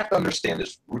 Because what you have to understand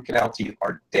is root canal teeth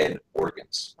are dead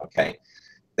organs, okay?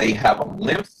 They have a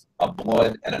lymph, a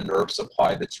blood, and a nerve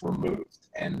supply that's removed.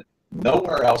 And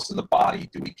nowhere else in the body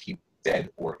do we keep dead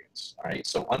organs, all right?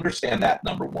 So understand that,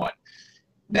 number one.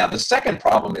 Now, the second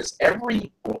problem is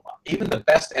even the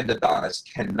best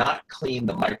endodontists cannot clean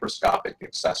the microscopic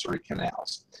accessory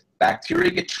canals.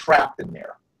 Bacteria get trapped in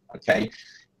there, okay?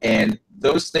 And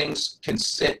those things can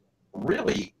sit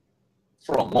really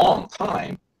for a long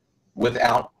time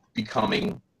without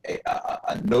becoming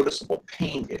a noticeable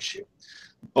pain issue.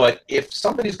 But if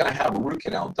somebody's going to have a root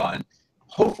canal done,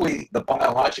 hopefully the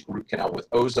biologic root canal with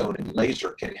ozone and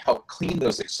laser can help clean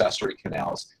those accessory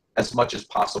canals as much as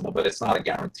possible, but it's not a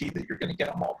guarantee that you're going to get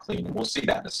them all clean. And we'll see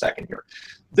that in a second here.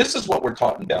 This is what we're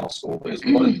taught in dental school, is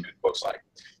what a tooth looks like.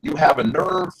 You have a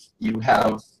nerve, you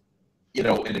have, you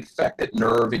know, an infected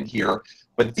nerve in here,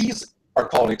 but these are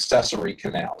called accessory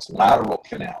canals, lateral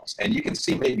canals. And you can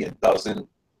see maybe a dozen,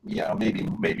 you know,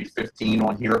 maybe 15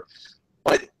 on here,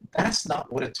 but that's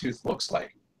not what a tooth looks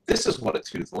like. This is what a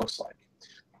tooth looks like.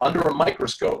 Under a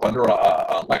microscope, under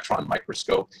an electron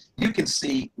microscope, you can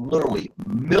see literally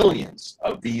millions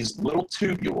of these little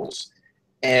tubules.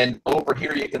 And over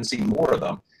here, you can see more of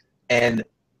them. And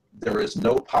there is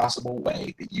no possible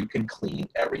way that you can clean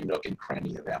every nook and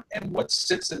cranny of them. And what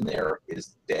sits in there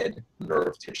is dead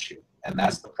nerve tissue. And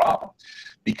that's the problem,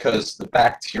 because the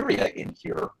bacteria in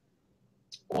here,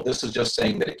 well, this is just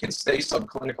saying that it can stay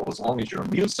subclinical as long as your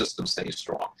immune system stays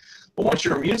strong. But once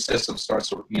your immune system starts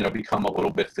to, you know, become a little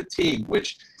bit fatigued,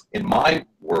 which in my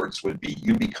words would be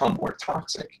you become more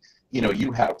toxic, you know,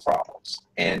 you have problems.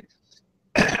 And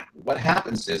what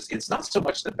happens is it's not so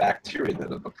much the bacteria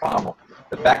that are the problem.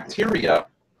 The bacteria,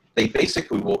 they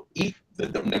basically will eat the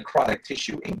necrotic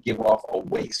tissue and give off a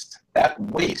waste. That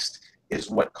waste is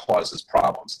what causes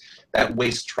problems. That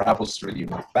waste travels through the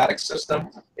lymphatic system,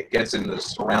 it gets into the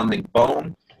surrounding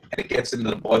bone, and it gets into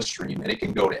the bloodstream, and it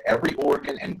can go to every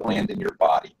organ and gland in your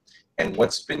body. And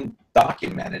what's been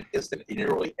documented is that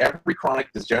nearly every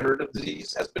chronic degenerative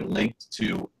disease has been linked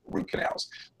to root canals,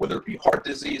 whether it be heart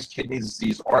disease, kidney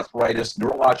disease, arthritis,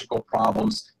 neurological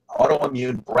problems,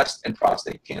 autoimmune, breast and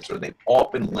prostate cancer. They've all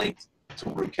been linked to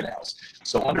root canals.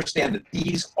 So understand that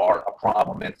these are a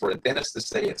problem. And for a dentist to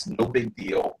say it's no big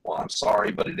deal, well, I'm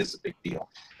sorry, but it is a big deal.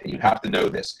 And you have to know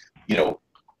this. You know,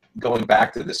 going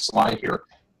back to this slide here,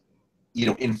 you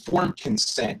know, informed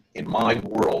consent in my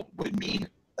world would mean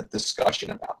a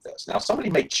discussion about this. Now, somebody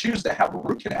may choose to have a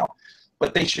root canal,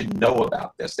 but they should know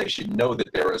about this. They should know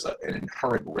that there is an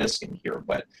inherent risk in here.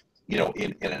 But, you know,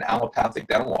 in an allopathic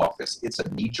dental office, it's a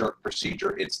knee-jerk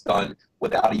procedure. It's done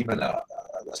without even a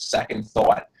second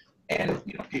thought. And,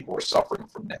 you know, people are suffering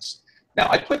from this. Now,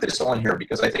 I put this on here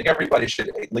because I think everybody should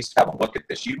at least have a look at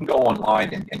this. You can go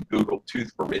online and Google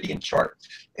tooth meridian chart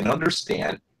and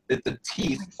understand that the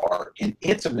teeth are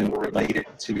intimately related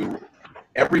to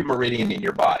every meridian in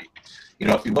your body. You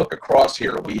know, if you look across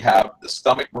here, we have the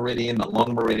stomach meridian, the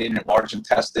lung meridian, and large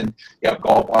intestine. You have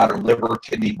gallbladder, liver,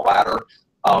 kidney, bladder.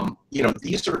 You know,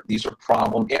 these are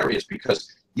problem areas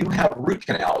because you have root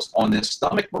canals on this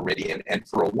stomach meridian, and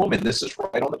for a woman, this is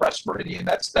right on the breast meridian.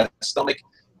 That stomach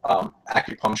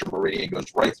acupuncture meridian goes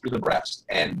right through the breast,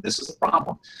 and this is a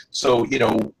problem. So, you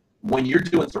know, when you're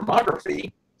doing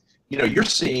thermography, you know, you're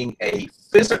seeing a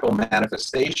physical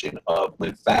manifestation of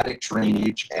lymphatic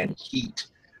drainage and heat.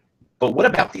 But what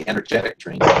about the energetic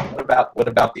drainage? What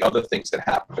about the other things that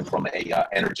happen from a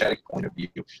energetic point of view?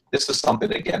 This is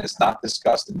something, again, is not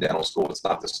discussed in dental school. It's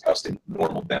not discussed in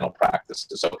normal dental practice.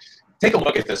 So take a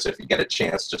look at this if you get a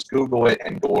chance. Just Google it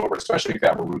and go over it, especially if you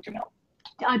have a root canal.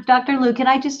 Dr. Lou, can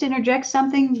I just interject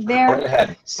something there? Go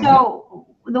ahead. So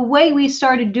the way we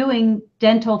started doing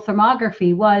dental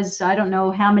thermography was, I don't know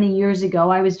how many years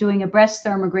ago, I was doing a breast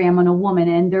thermogram on a woman,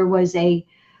 and there was a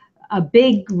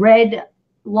big red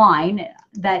line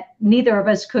that neither of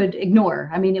us could ignore.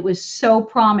 I mean, it was so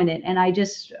prominent, and I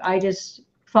just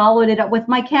followed it up with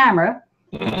my camera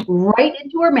right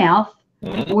into her mouth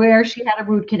where she had a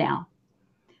root canal.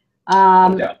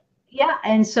 Yeah,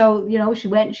 and so, you know, she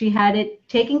went and she had it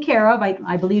taken care of.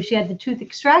 I believe she had the tooth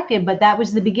extracted, but that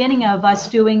was the beginning of us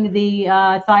doing the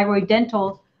thyroid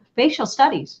dental facial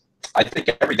studies. I think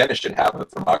every dentist should have a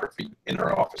thermography in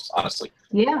her office, honestly.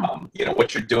 Yeah. You know,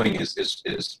 what you're doing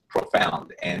is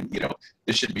profound, and you know,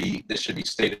 this should be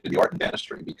state of the art in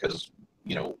dentistry, because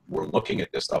you know, we're looking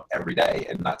at this stuff every day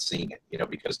and not seeing it. You know,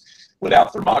 because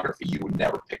without thermography, you would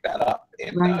never pick that up,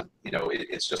 and right. You know,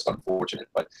 it's just unfortunate,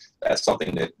 but that's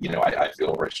something that, you know, I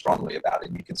feel very strongly about,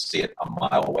 and you can see it a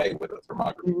mile away with a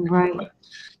thermography. Right. But,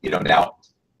 you know, now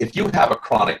if you have a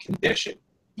chronic condition,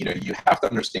 you know, you have to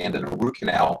understand that a root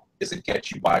canal is a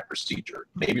get you by procedure.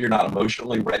 Maybe you're not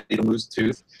emotionally ready to lose a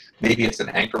tooth. Maybe it's an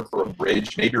anchor for a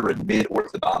bridge. Maybe you're in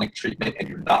mid-orthodontic treatment and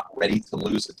you're not ready to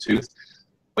lose a tooth.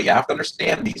 But you have to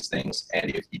understand these things. And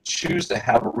if you choose to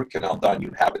have a root canal done,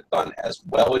 you have it done as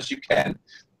well as you can.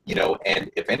 You know,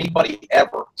 and if anybody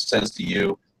ever says to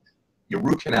you, your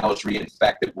root canal is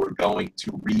reinfected, we're going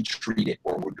to retreat it,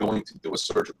 or we're going to do a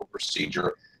surgical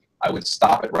procedure, I would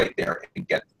stop it right there and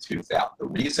get the tooth out. The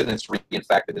reason it's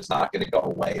reinfected is not going to go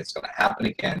away. It's going to happen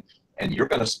again, and you're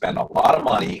going to spend a lot of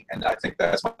money, and I think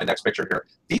that's my next picture here.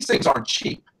 These things aren't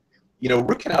cheap. You know,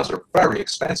 root canals are very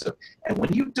expensive, and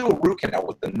when you do a root canal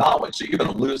with the knowledge that you're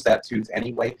going to lose that tooth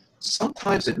anyway,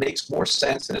 sometimes it makes more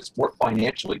sense and it's more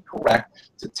financially correct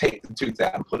to take the tooth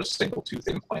out and put a single tooth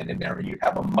implant in there, and you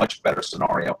have a much better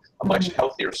scenario, a much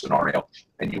healthier scenario,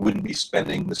 and you wouldn't be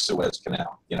spending the Suez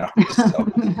Canal, you know. So,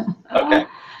 okay,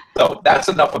 so that's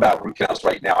enough about root canals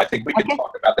right now. I think we can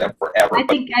talk about them forever. I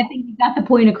think you got the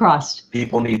point across.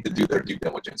 People need to do their due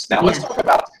diligence. Now let's talk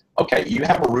about, okay, you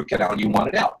have a root canal and you want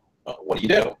it out. What do you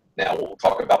do? Now we'll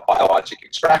talk about biologic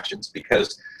extractions,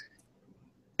 because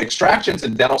extractions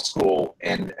in dental school,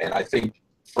 and I think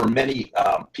for many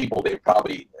people, they've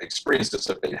probably experienced this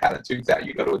if they had a tooth out.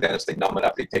 You go to a dentist, they numb it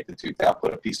up, they take the tooth out,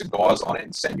 put a piece of gauze on it,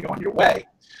 and send you on your way.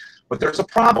 But there's a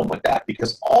problem with that,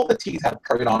 because all the teeth have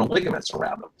periodontal ligaments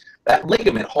around them. That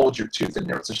ligament holds your tooth in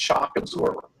there. It's a shock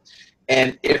absorber.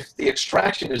 And if the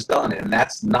extraction is done and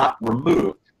that's not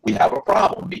removed, we have a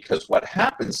problem, because what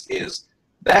happens is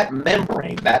that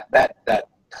membrane, that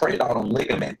periodontal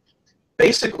ligament,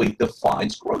 basically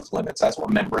defines growth limits. That's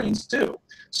what membranes do.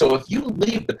 So if you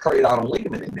leave the periodontal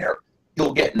ligament in there,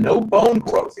 you'll get no bone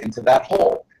growth into that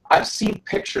hole. I've seen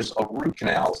pictures of root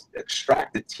canals,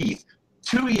 extracted teeth,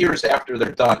 2 years after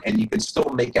they're done, and you can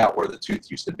still make out where the tooth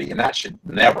used to be, and that should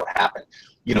never happen.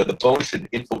 You know, the bone should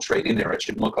infiltrate in there. It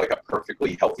should look like a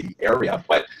perfectly healthy area,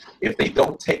 but if they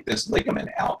don't take this ligament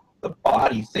out, the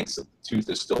body thinks that the tooth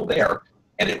is still there,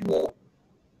 and it won't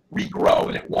regrow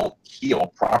and it won't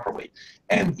heal properly.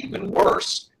 And even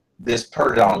worse, this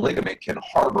periodontal ligament can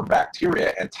harbor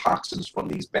bacteria and toxins from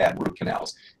these bad root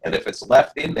canals. And if it's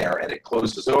left in there and it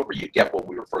closes over, you get what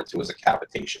we refer to as a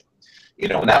cavitation. You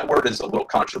know, and that word is a little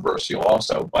controversial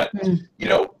also, but, you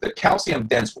know, the calcium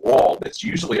dense wall that's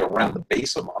usually around the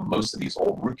base of most of these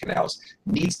old root canals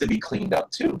needs to be cleaned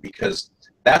up too, because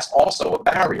that's also a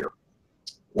barrier.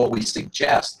 What we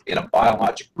suggest in a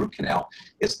biologic root canal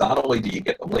is not only do you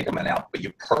get the ligament out, but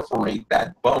you perforate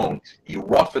that bone, you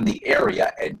roughen the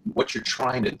area, and what you're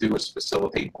trying to do is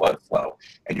facilitate blood flow,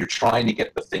 and you're trying to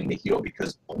get the thing to heal,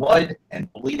 because blood and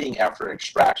bleeding after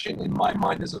extraction, in my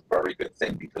mind, is a very good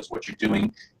thing, because what you're doing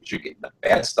is you're getting the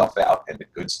bad stuff out and the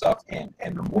good stuff in,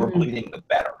 and the more bleeding, the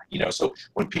better. You know, so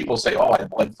when people say, oh, I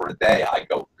bled for a day, I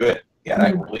go, good. Yeah,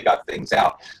 I really got things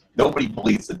out. Nobody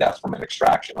bleeds to death from an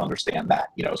extraction. Understand that,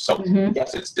 you know. So Mhm.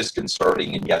 yes, it's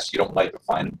disconcerting, and yes, you don't like to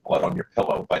find blood on your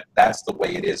pillow, but that's the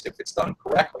way it is if it's done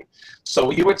correctly.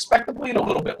 So you expect to bleed a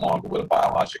little bit longer with a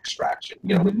biologic extraction.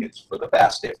 You know, Mhm. it's for the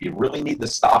best. If you really need to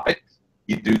stop it,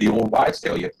 you do the old wives'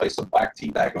 tale. You place a black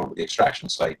tea bag over the extraction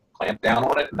site, clamp down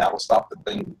on it, and that'll stop the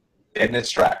thing and it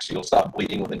extracts. You'll stop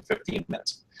bleeding within 15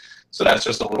 minutes. So that's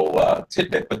just a little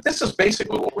tidbit. But this is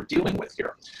basically what we're dealing with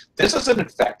here. This is an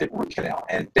infected root canal,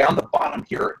 and down the bottom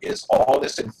here is all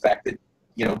this infected,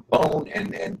 you know, bone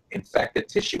and infected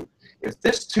tissue. If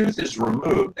this tooth is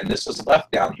removed and this is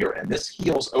left down here and this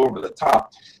heals over the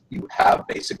top, you have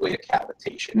basically a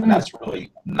cavitation, and that's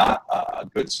really not a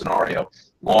good scenario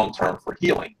long term for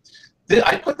healing.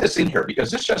 I put this in here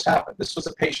because this just happened. This was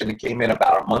a patient that came in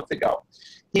about a month ago.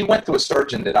 He went to a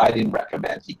surgeon that I didn't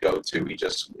recommend he go to.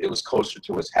 It was closer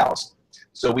to his house.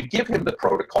 So we give him the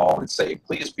protocol and say,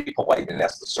 please be polite and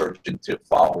ask the surgeon to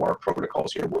follow our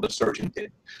protocols here. Well, the surgeon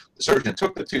did. The surgeon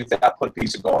took the tooth out, put a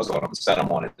piece of gauze on him, and sent him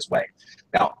on his way.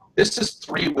 Now, this is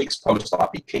 3 weeks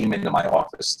post-op. He came into my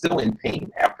office still in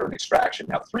pain after an extraction.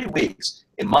 Now, 3 weeks,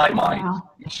 in my mind,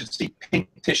 you should see pink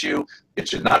tissue. It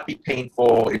should not be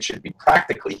painful. It should be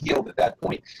practically healed at that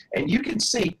point. And you can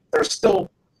see there's still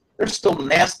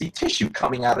nasty tissue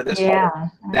coming out of this hole.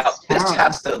 Now, this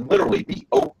has to literally be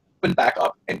opened back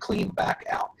up and cleaned back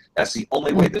out. That's the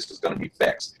only way this is going to be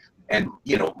fixed. And,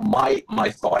 you know, my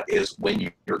thought is when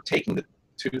you're taking the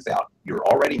tooth out, you're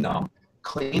already numb,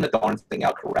 clean the darn thing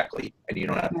out correctly, and you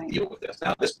don't have to deal with this.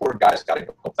 Now, this poor guy's got to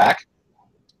go back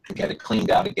and get it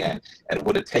cleaned out again. And it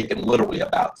would have taken literally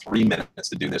about 3 minutes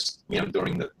to do this, you know,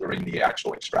 during the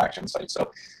actual extraction site.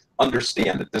 So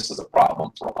understand that this is a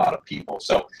problem for a lot of people.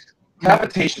 So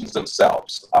cavitations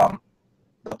themselves,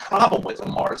 the problem with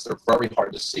them is they're very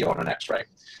hard to see on an x-ray.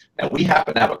 Now, we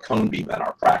happen to have a cone beam in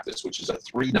our practice, which is a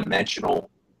 3-dimensional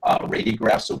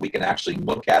radiograph, so we can actually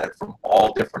look at it from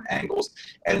all different angles,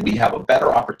 and we have a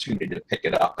better opportunity to pick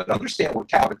it up. But understand what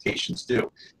cavitations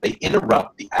do. They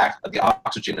interrupt the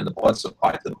oxygen in the blood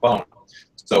supply to the bone.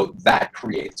 So that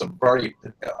creates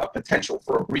a potential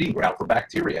for a breeding ground for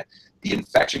bacteria. The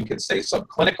infection can stay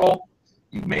subclinical.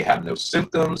 You may have no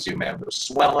symptoms. You may have no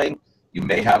swelling. You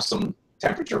may have some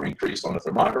temperature increase on the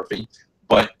thermography,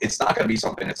 but it's not going to be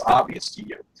something that's obvious to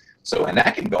you. So, and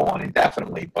that can go on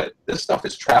indefinitely, but this stuff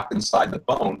is trapped inside the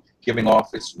bone, giving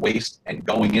off its waste and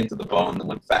going into the bone, the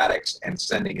lymphatics, and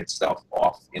sending its stuff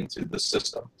off into the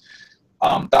system.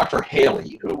 Dr.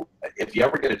 Haley, who, if you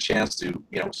ever get a chance to,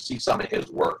 you know, see some of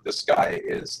his work, this guy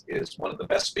is one of the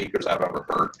best speakers I've ever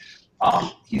heard.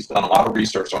 He's done a lot of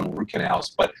research on root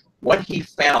canals, but what he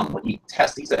found when he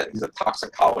tested, he's a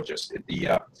toxicologist at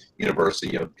the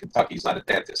University of Kentucky. He's not a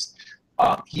dentist.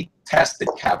 He tested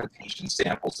cavitation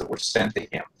samples that were sent to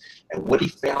him. And what he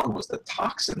found was the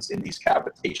toxins in these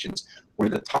cavitations were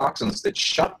the toxins that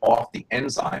shut off the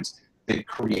enzymes that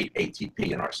create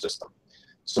ATP in our system.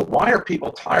 So why are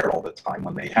people tired all the time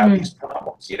when they have these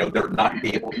problems? You know, they're not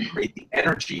able to create the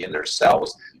energy in their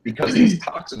cells because these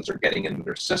toxins are getting into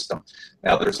their system.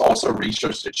 Now, there's also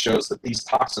research that shows that these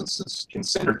toxins can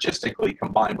synergistically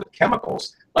combine with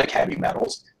chemicals like heavy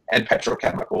metals and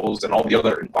petrochemicals and all the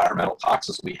other environmental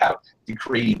toxins we have to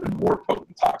create even more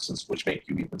potent toxins, which make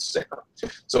you even sicker.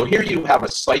 So here you have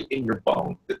a site in your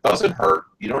bone that doesn't hurt.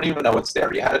 You don't even know it's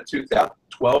there. You had a tooth out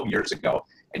 12 years ago,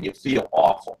 and you feel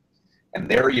awful. And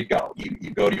there you go.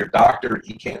 You go to your doctor.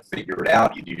 He can't figure it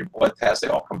out. You do your blood tests. They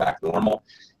all come back normal.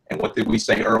 And what did we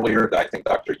say earlier? I think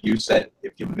Dr. Hugh said,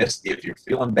 if you're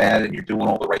feeling bad and you're doing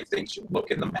all the right things, you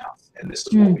look in the mouth. And this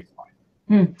is what we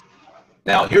find.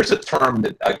 Now, here's a term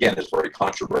that, again, is very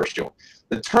controversial.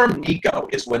 The term NICO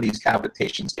is when these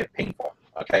cavitations get painful,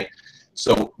 okay?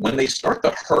 So when they start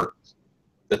to hurt,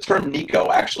 the term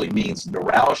NICO actually means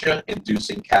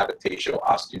neuralgia-inducing cavitational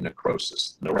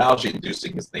osteonecrosis.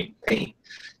 Neuralgia-inducing is the pain.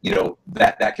 You know,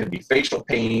 that can be facial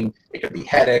pain, it can be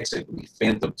headaches, it can be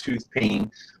phantom tooth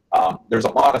pain. There's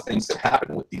a lot of things that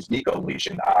happen with these NICO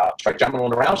lesions. Trigeminal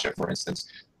neuralgia, for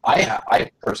instance. I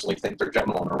personally think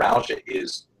trigeminal neuralgia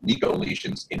is NICO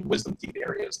lesions in wisdom teeth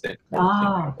areas that.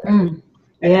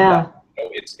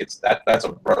 That's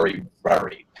a very,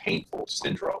 very painful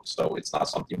syndrome. So it's not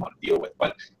something you want to deal with.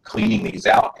 But cleaning these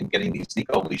out and getting these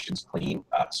NICO lesions clean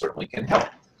certainly can help.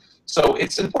 So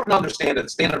it's important to understand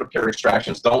that standard of care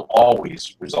extractions don't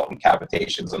always result in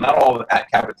cavitations, and not all of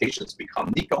that cavitations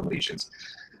become NICO lesions.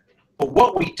 But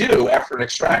what we do after an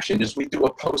extraction is we do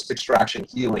a post-extraction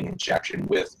healing injection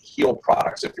with heal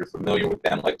products, if you're familiar with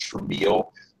them, like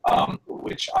Trumil,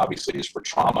 which obviously is for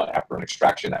trauma after an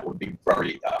extraction. That would be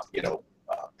very,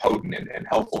 potent and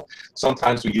helpful.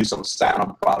 Sometimes we use some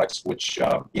Sanum products, which,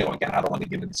 you know, again, I don't want to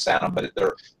get into Sanum, but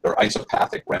they're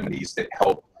isopathic remedies that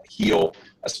help heal,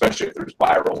 especially if there's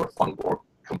viral or fungal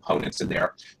components in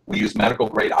there. We use medical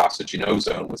grade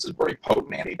oxygenozone, which is very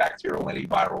potent antibacterial,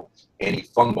 antiviral,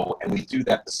 antifungal, and we do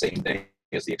that the same day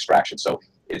as the extraction. So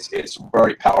it's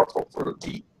very powerful for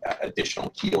the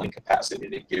additional healing capacity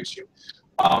that it gives you.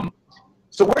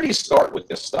 So where do you start with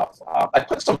this stuff? I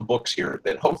put some books here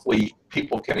that hopefully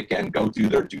people can, again, go do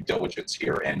their due diligence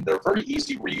here, and they're very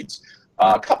easy reads.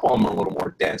 A couple of them are a little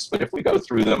more dense, but if we go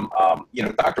through them, you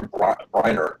know, Dr.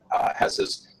 Briner has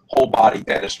his whole body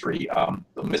dentistry,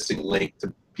 the missing link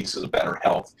to pieces of better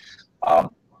health.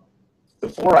 The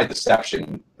Fluoride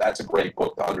Deception, that's a great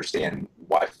book to understand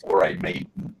why fluoride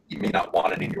you may not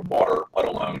want it in your water, let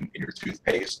alone in your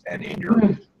toothpaste and in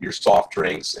your soft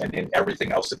drinks and in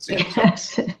everything else that's in it.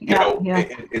 Yes. You know,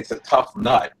 it's a tough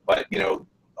nut, but, you know,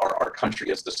 our country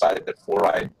has decided that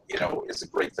fluoride, you know, is a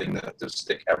great thing to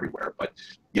stick everywhere. But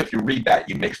if you read that,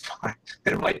 you may find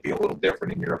that it might be a little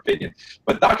different in your opinion.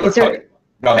 But Dr.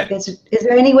 Go ahead. Is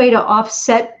there any way to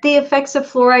offset the effects of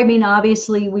fluoride? I mean,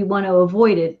 obviously we want to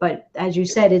avoid it, but as you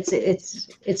said,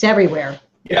 it's everywhere.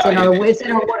 Yeah, it's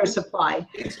in our water supply.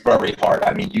 It's very hard.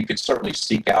 I mean, you could certainly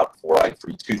seek out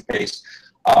fluoride-free toothpaste.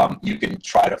 You can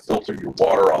try to filter your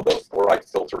water, although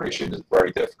fluoride filtration is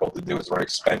very difficult to do. It's very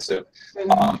expensive.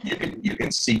 You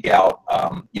can seek out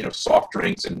you know, soft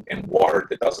drinks and water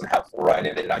that doesn't have fluoride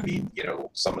in it. I mean, you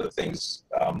know, some of the things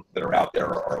that are out there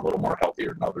are a little more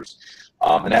healthier than others,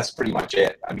 and that's pretty much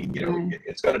it. I mean, you know,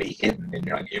 it's going to be hidden, and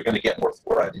you're going to get more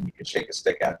fluoride than you can shake a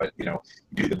stick at. But you know,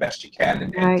 you do the best you can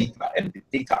and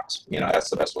detox. You know, that's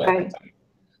the best way I can tell you.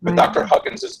 But Dr.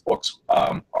 Huggins' books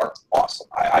are awesome.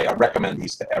 I recommend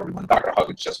these to everyone. Dr.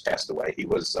 Huggins just passed away. He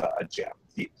was a gem.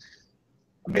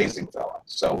 Amazing fellow.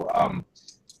 So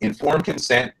Informed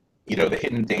Consent, you know, the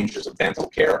hidden dangers of dental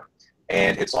care,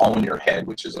 and It's All in Your Head,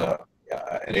 which is an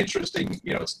interesting,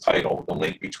 you know, title, The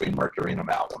Link Between Mercury and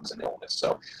Amalgams and Illness.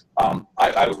 So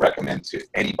I would recommend to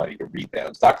anybody to read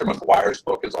that. Dr. McGuire's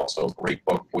book is also a great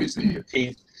book, Poisoning Your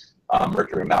Teeth,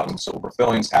 Mercury, Amalgam, Silver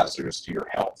Fillings, Hazardous to Your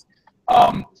Health.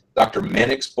 Dr.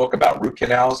 Minnick's book about root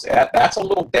canals, that's a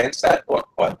little dense, that book,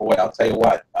 but boy, I'll tell you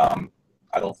what,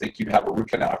 I don't think you'd have a root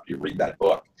canal after you read that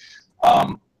book.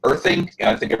 Earthing,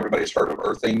 I think everybody's heard of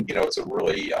Earthing. You know, it's a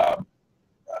really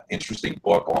interesting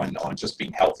book on just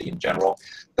being healthy in general.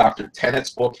 Dr. Tennett's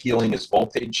book, Healing is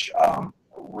Voltage,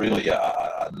 really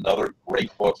another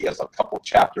great book. He has a couple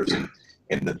chapters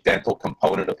in the dental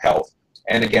component of health.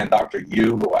 And again, Dr.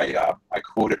 Yu, who I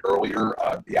quoted earlier,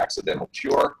 The Accidental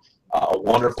Cure, a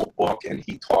wonderful book, and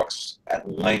he talks at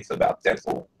length about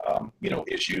dental, you know,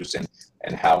 issues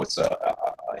and how it's a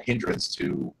hindrance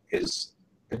to his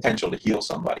potential to heal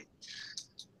somebody.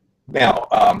 Now,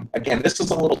 again, this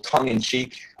is a little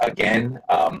tongue-in-cheek, again,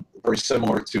 very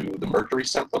similar to the mercury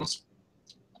symptoms,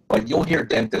 but you'll hear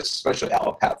dentists, especially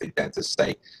allopathic dentists,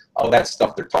 say, oh, that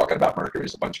stuff they're talking about mercury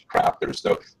is a bunch of crap.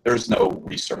 There's no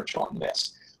research on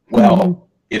this. Well,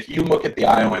 if you look at the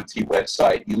IOMT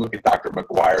website, you look at Dr.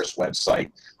 McGuire's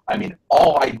website, I mean,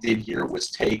 all I did here was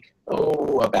take,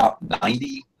 about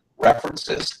 90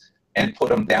 references and put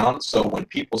them down. So when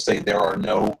people say there are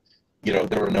no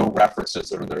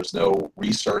references or there's no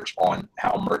research on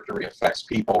how mercury affects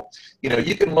people, you know,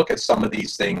 you can look at some of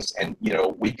these things and, you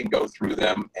know, we can go through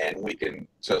them and we can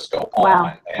just go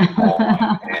on and on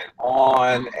and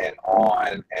on and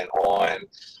on and on.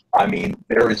 I mean,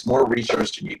 there is more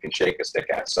research than you can shake a stick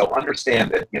at. So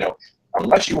understand that, you know,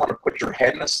 unless you want to put your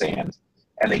head in the sand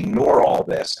and ignore all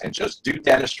this and just do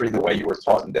dentistry the way you were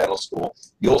taught in dental school,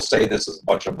 you'll say this is a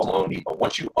bunch of baloney. But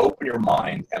once you open your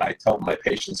mind, and I tell my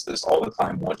patients this all the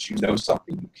time, once you know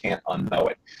something, you can't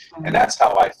unknow it. And that's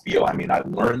how I feel. I mean, I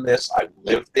learned this, I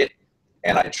lived it,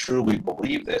 and I truly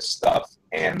believe this stuff.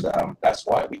 And that's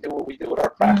why we do what we do in our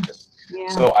practice. Yeah.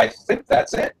 So I think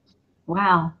that's it.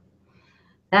 Wow.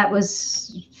 That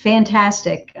was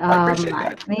fantastic. I appreciate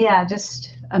that. Yeah,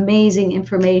 just amazing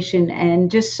information. And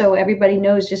just so everybody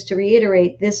knows, just to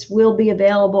reiterate, this will be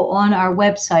available on our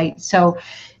website. So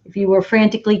if you were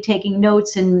frantically taking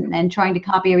notes and trying to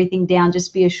copy everything down,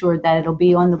 just be assured that it'll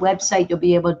be on the website. You'll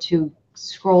be able to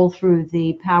scroll through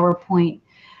the PowerPoint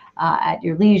at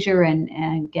your leisure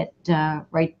and get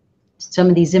right some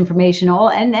of these information,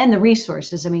 and the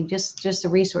resources. I mean, just the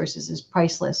resources is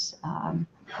priceless.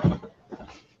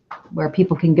 Where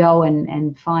people can go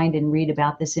and find and read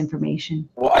about this information.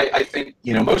 Well, I think,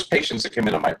 you know, most patients that come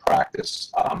into my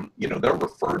practice, you know, they're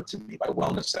referred to me by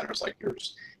wellness centers like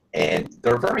yours, and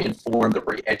they're very informed, they're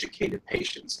very educated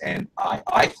patients, and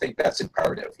I think that's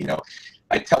imperative. You know,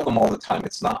 I tell them all the time,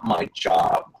 it's not my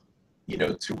job, you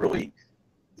know, to really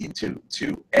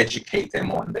to educate them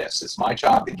on this. It's my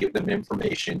job to give them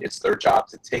information. It's their job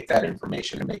to take that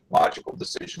information and make logical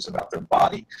decisions about their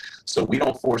body. So we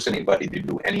don't force anybody to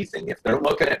do anything. If they're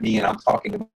looking at me and I'm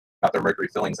talking about their mercury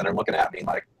fillings and they're looking at me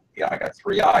like, yeah, I got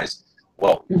 3 eyes.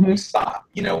 Well, we stop,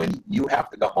 you know, and you have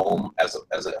to go home as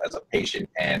a patient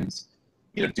and,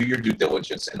 you know, do your due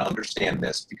diligence and understand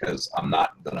this, because I'm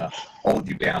not going to hold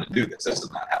you down and do this. This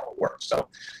is not how it works. So,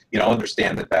 you know,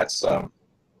 understand that that's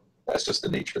just the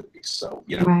nature of the beast. So,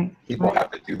 you know, people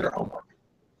have to do their homework.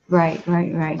 Right.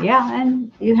 Yeah,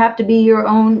 and you have to be your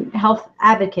own health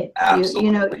advocate. Absolutely.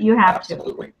 You know, you have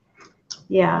Absolutely. to.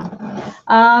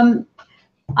 Yeah.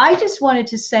 I just wanted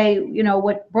to say, you know,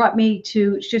 what brought me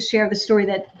to just share the story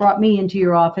that brought me into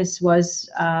your office was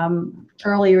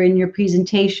earlier in your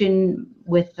presentation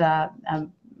with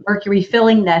mercury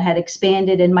filling that had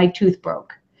expanded and my tooth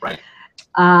broke. Right.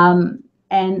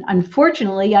 And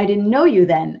unfortunately, I didn't know you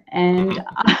then. And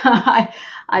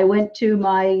I went to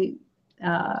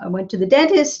the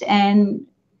dentist, and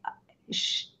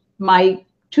my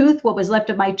tooth, what was left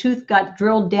of my tooth, got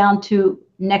drilled down to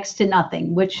next to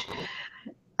nothing, which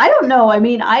I don't know. I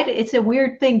mean, it's a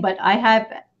weird thing, but I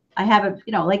have a,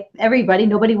 you know, like everybody,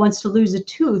 nobody wants to lose a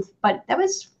tooth, but that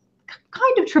was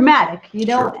kind of traumatic, you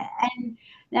know. Sure. And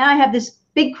now I have this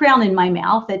big crown in my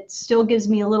mouth that still gives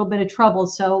me a little bit of trouble.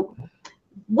 So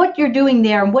what you're doing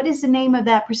there, and what is the name of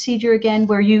that procedure again,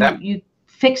 where you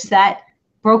fix that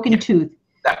broken tooth?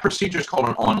 That procedure is called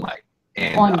an onlay.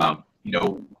 And you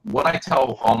know, what I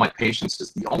tell all my patients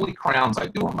is the only crowns I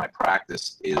do in my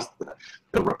practice is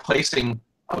the replacing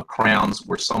of crowns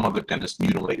where some other dentist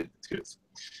mutilated the tooth.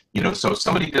 You know, so if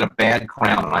somebody did a bad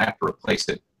crown and I have to replace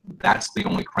it, that's the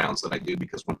only crowns that I do.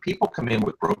 Because when people come in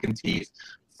with broken teeth,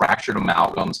 fractured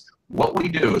amalgams, what we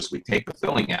do is we take the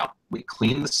filling out, we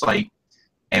clean the site,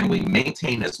 and we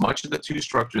maintain as much of the tooth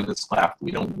structure that's left.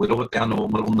 We don't whittle it down to a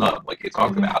little nub like you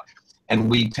talked about. And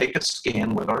we take a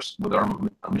scan with our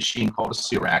machine called a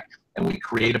CERAC, and we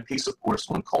create a piece of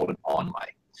porcelain called an onlay.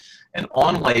 An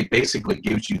onlay basically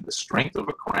gives you the strength of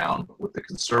a crown with the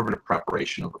conservative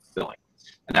preparation of a filling.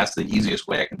 And that's the easiest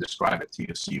way I can describe it to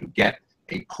you. So you get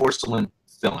a porcelain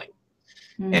filling.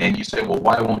 And you say, well,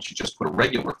 why won't you just put a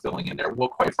regular filling in there? Well,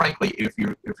 quite frankly, if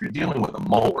you're dealing with a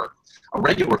molar, a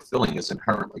regular filling is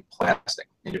inherently plastic.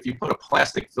 And if you put a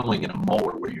plastic filling in a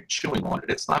molar where you're chewing on it,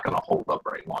 it's not going to hold up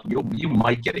very long. You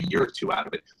might get a year or two out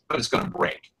of it, but it's going to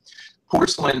break.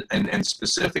 Porcelain, and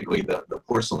specifically the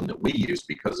porcelain that we use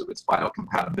because of its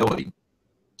biocompatibility,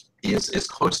 is as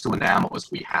close to enamel as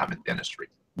we have in dentistry.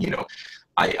 You know,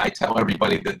 I tell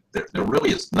everybody that there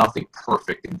really is nothing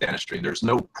perfect in dentistry. There's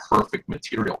no perfect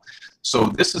material. So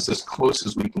this is as close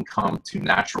as we can come to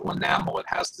natural enamel. It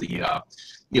has the,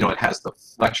 you know, it has the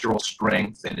flexural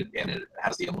strength, and it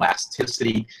has the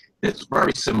elasticity. It's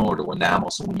very similar to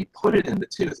enamel. So when you put it in the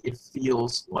tooth, it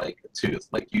feels like a tooth.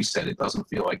 Like you said, it doesn't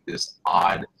feel like this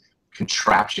odd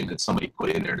contraption that somebody put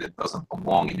in there that doesn't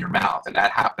belong in your mouth. And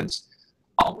that happens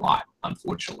a lot,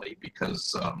 unfortunately,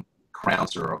 because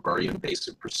crowns are a very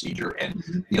invasive procedure.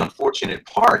 And the unfortunate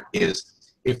part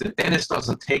is if the dentist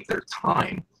doesn't take their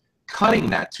time cutting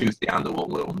that tooth down to a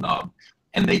little nub,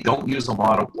 and they don't use a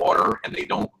lot of water, and they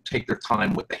don't take their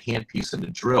time with the handpiece and the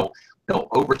drill, they'll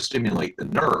overstimulate the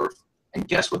nerve. And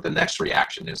guess what the next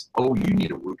reaction is? Oh, you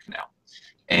need a root canal.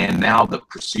 And now the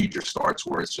procedure starts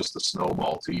where it's just a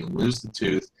snowball till you lose the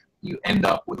tooth. You end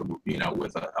up with a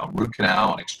root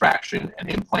canal, an extraction, an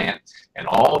implant, and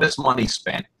all this money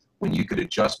spent when you could have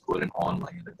just put an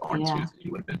onlay in the darn tooth, and you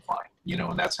would have been fine. You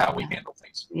know, and that's how we handle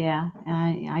things. Yeah,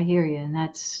 I hear you, and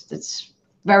that's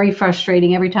very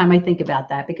frustrating every time I think about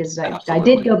that, because I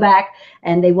did go back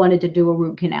and they wanted to do a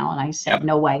root canal, and I said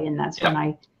no way, and that's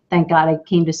when thank God I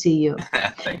came to see you.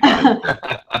 Thank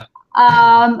God.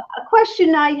 A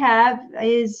question I have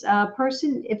is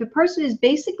if a person is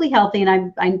basically healthy,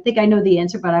 and I think I know the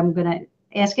answer, but I'm going to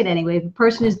ask it anyway. If a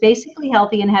person is basically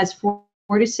healthy and has 4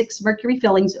 to 6 mercury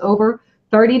fillings over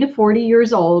 30 to 40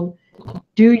 years old,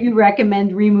 do you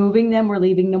recommend removing them or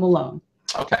leaving them alone?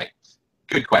 Okay,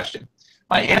 good question.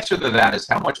 My answer to that is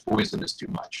how much poison is too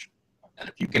much? And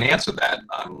if you can answer that,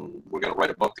 we're going to write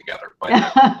a book together. But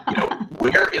you know,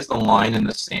 where is the line in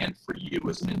the sand for you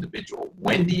as an individual?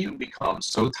 When do you become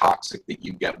so toxic that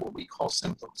you get what we call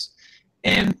symptoms?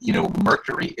 And you know,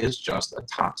 mercury is just a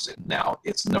toxin. Now,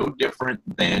 it's no different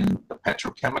than the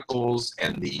petrochemicals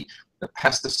and the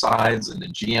pesticides and the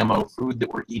GMO food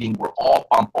that we're eating. We're all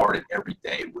bombarded every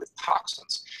day with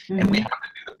toxins. And we have to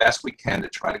do the best we can to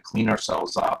try to clean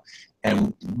ourselves up.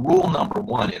 And rule number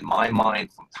one in my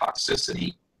mind from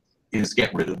toxicity is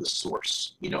get rid of the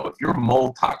source. You know, if you're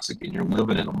mold toxic and you're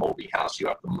living in a moldy house, you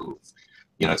have to move.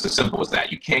 You know, it's as simple as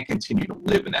that. You can't continue to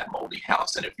live in that moldy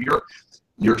house. And if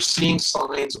you're seeing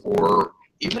signs, or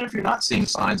even if you're not seeing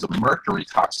signs of mercury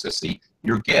toxicity,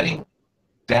 you're getting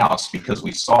doused, because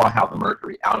we saw how the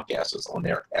mercury outgasses on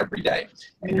there every day.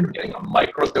 And you're getting a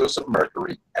microdose of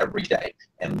mercury every day.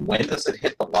 And when does it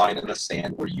hit the line in the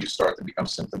sand where you start to become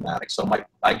symptomatic? So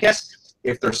I guess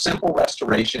if there's simple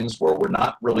restorations where we're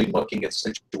not really looking at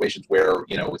situations where,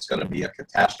 you know, it's going to be a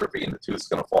catastrophe and the tooth's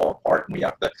going to fall apart and we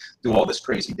have to do all this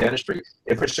crazy dentistry,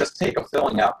 if it's just take a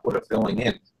filling out, put a filling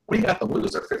in, what do you got to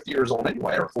lose? They're 50 years old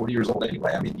anyway, or 40 years old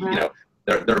anyway. I mean, you know,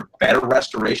 they're better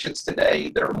restorations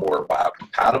today. They're more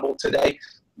biocompatible today.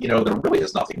 You know, there really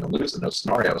is nothing to lose in those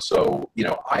scenarios. So, you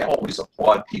know, I always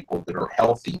applaud people that are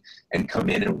healthy and come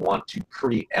in and want to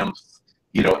preempt,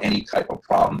 you know, any type of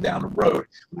problem down the road.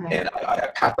 And I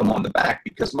pat them on the back,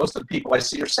 because most of the people I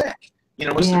see are sick. You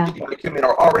know, most of the people that come in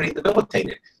are already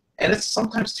debilitated. And it's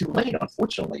sometimes too late,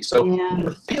 unfortunately.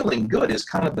 So feeling good is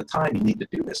kind of the time you need to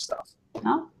do this stuff.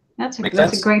 Oh, that's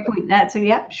a great point.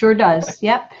 Yep, sure does.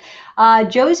 Yep.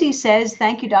 Josie says,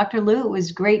 thank you, Dr. Lou. It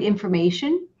was great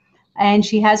information. And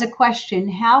she has a question.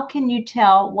 How can you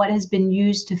tell what has been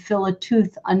used to fill a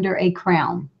tooth under a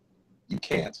crown? You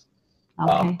can't.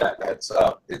 Okay. It's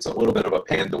a little bit of a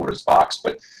Pandora's box,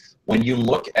 but when you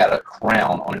look at a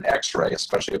crown on an x-ray,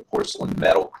 especially a porcelain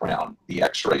metal crown, the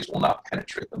x-rays will not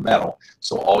penetrate the metal.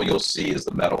 So all you'll see is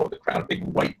the metal of the crown, a big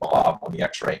white blob on the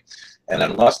x-ray. And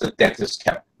unless the dentist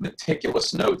kept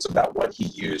meticulous notes about what he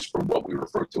used for what we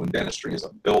refer to in dentistry as a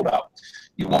buildup,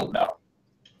 you won't know.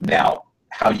 Now,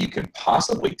 how you can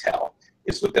possibly tell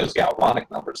is with those galvanic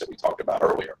numbers that we talked about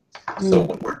earlier. So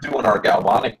when we're doing our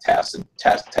galvanic tests and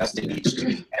testing each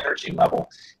tooth energy level,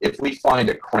 if we find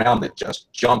a crown that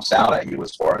just jumps out at you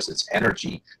as far as its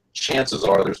energy, chances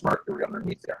are there's mercury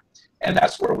underneath there. And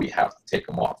that's where we have to take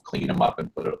them off, clean them up,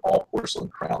 and put an all porcelain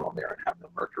crown on there and have no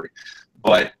mercury.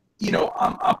 But, you know,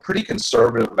 I'm pretty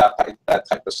conservative about that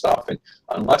type of stuff. And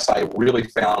unless I really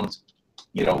found,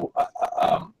 you know,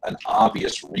 an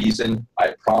obvious reason,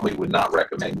 I probably would not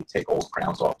recommend you take old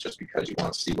crowns off just because you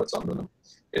want to see what's under them.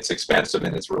 It's expensive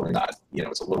and it's really not, you know,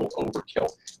 it's a little overkill.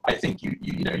 I think you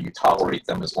tolerate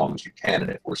them as long as you can. And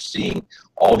if we're seeing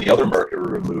all the other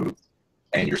mercury removed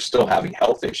and you're still having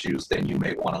health issues, then you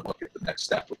may want to look at the next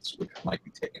step, which might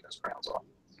be taking those crowns off.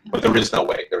 But there is no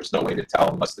way. There's no way to tell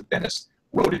unless the dentist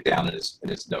wrote it down in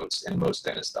his notes, and most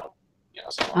dentists don't. You know,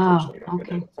 so unfortunately, you don't get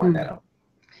to find that out.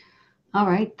 All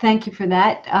right, thank you for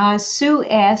that. Sue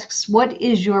asks, what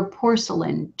is your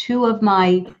porcelain? Two of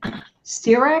my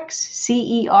Cerecs,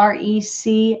 C-E-R-E-C-S,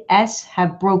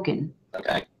 have broken.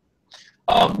 Okay.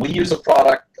 We use a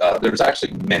product, there's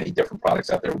actually many different products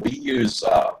out there. We use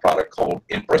a product called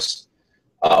Impress,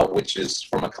 which is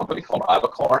from a company called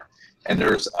Ivacar. And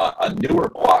there's a newer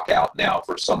block out now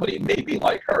for somebody maybe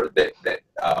like her that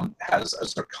has a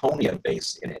zirconia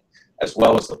base in it, as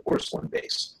well as the porcelain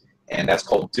base. And that's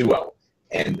called Duo.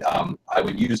 And I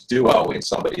would use Duo in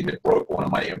somebody that broke one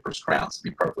of my Empress crowns, to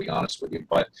be perfectly honest with you.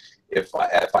 But if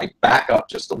I back up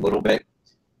just a little bit,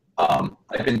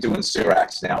 I've been doing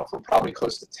Cerecs now for probably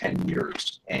close to 10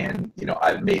 years. And, you know,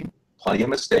 I've made plenty of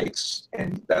mistakes,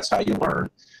 and that's how you learn.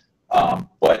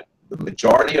 But the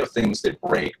majority of things that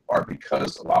break are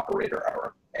because of operator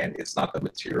error. And it's not the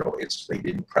material. It's they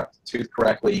didn't prep the tooth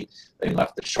correctly. They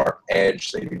left the sharp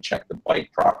edge. They didn't check the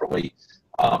bite properly.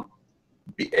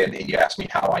 And you ask me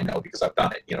how I know, because I've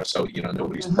done it, you know, so, you know,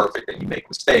 nobody's perfect and you make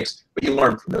mistakes, but you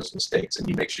learn from those mistakes and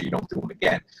you make sure you don't do them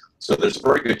again. So there's a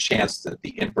very good chance that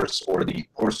the Empress or the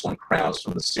porcelain crowns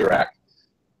from the Cerac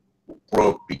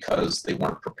broke because they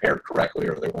weren't prepared correctly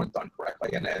or they weren't done correctly.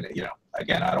 And you know,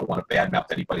 again, I don't want to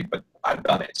badmouth anybody, but I've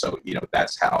done it. So, you know,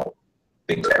 that's how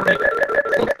things break.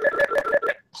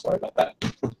 Sorry about that.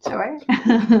 It's all right.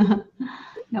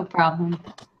 No problem.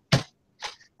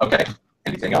 Okay.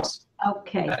 Anything else?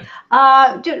 Okay.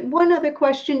 One other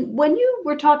question. When you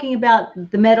were talking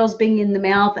about the metals being in the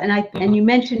mouth, and you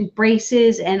mentioned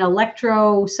braces and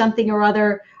electro something or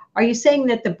other, are you saying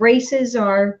that the braces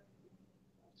are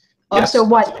also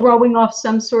throwing off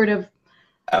some sort of?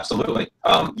 Absolutely.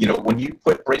 You know, when you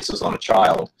put braces on a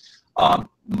child,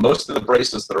 most of the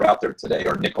braces that are out there today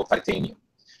are nickel titanium.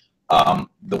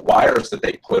 The wires that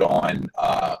they put on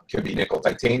could be nickel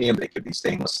titanium, they could be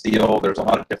stainless steel. There's a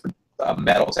lot of different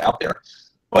metals out there,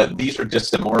 but these are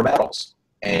dissimilar metals.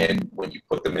 And when you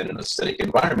put them in an acidic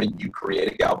environment, you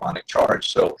create a galvanic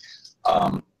charge. So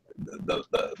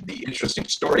the interesting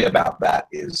story about that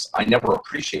is I never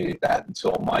appreciated that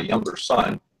until my younger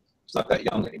son, he's not that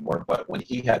young anymore, but when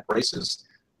he had braces,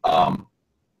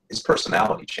 his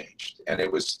personality changed, and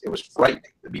it was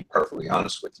frightening, to be perfectly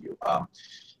honest with you.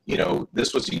 You know,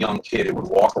 this was a young kid who would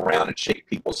walk around and shake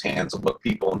people's hands and look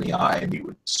people in the eye, and he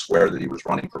would swear that he was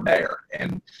running for mayor.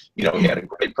 And, you know, he had a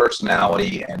great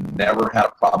personality and never had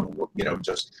a problem with, you know,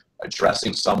 just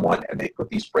addressing someone. And they put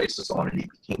these braces on, and he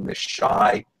became this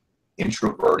shy,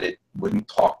 introverted, wouldn't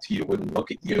talk to you, wouldn't look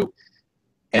at you.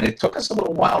 And it took us a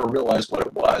little while to realize what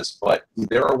it was, but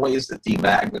there are ways to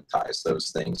demagnetize those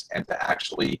things and to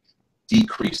actually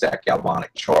decrease that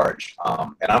galvanic charge.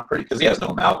 And I'm pretty, because he has no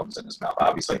amalgams in his mouth,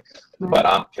 obviously, but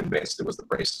I'm convinced it was the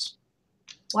braces.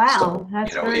 Wow, So,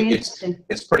 that's you know, very interesting.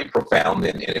 it's pretty profound,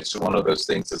 and it's one of those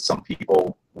things that some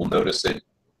people will notice it,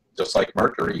 just like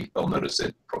mercury, they'll notice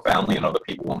it profoundly, and other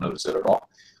people won't notice it at all.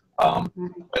 But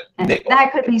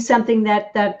that could be something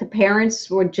that the parents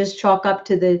would just chalk up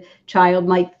to the child,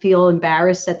 might feel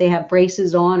embarrassed that they have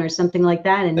braces on or something like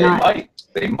that, and they might.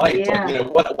 Yeah. But, you know,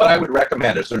 what I would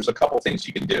recommend is there's a couple things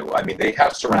you can do. I mean, they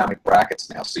have ceramic brackets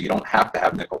now, so you don't have to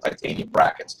have nickel titanium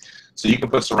brackets. So you can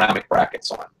put ceramic brackets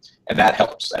on, and that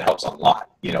helps. That helps a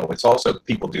lot. You know, it's also,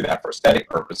 people do that for aesthetic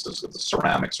purposes with the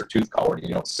ceramics or tooth colored.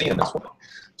 You don't see them as well.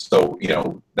 So, you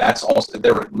know, that's also,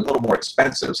 they're a little more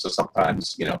expensive, so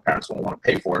sometimes, you know, parents won't want to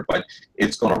pay for it, but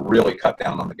it's going to really cut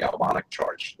down on the galvanic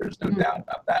charge. There's no doubt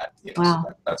about that. You know,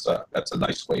 Wow. So that's a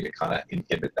nice way to kind of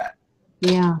inhibit that.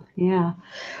 Yeah, yeah.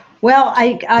 Well,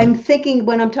 I'm thinking,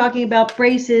 when I'm talking about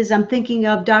braces, I'm thinking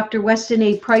of Dr. Weston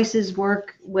A. Price's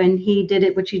work when he did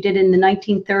it, which he did in the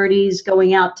 1930s,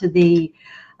 going out to the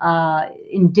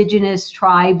indigenous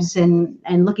tribes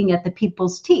and looking at the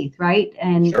people's teeth, right?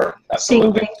 And Sure,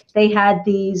 seeing they had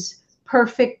these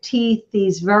perfect teeth,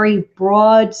 these very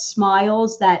broad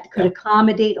smiles that could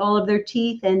accommodate all of their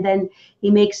teeth. And then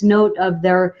he makes note of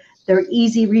their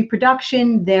easy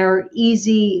reproduction, their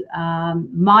easy,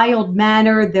 mild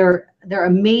manner, their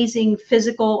amazing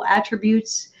physical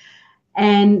attributes.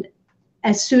 And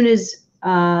as soon as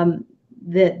the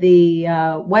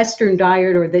Western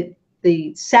diet, or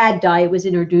the SAD diet, was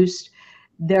introduced,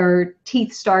 their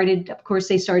teeth started, of course,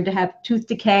 they started to have tooth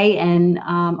decay and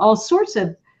all sorts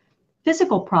of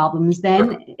physical problems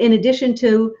then, in addition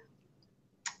to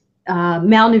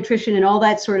malnutrition and all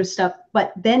that sort of stuff.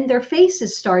 But then their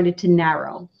faces started to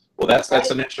narrow. Well,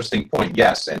 that's an interesting point.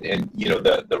 Yes, and you know,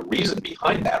 the reason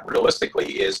behind that,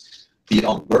 realistically, is the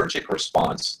allergic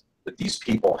response that these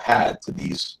people had to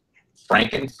these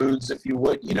Franken foods, if you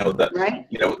would. You know,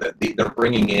 they're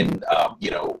bringing in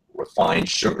you know, refined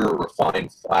sugar,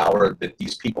 refined flour that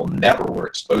these people never were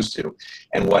exposed to.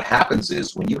 And what happens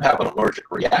is, when you have an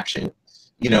allergic reaction,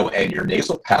 you know, and your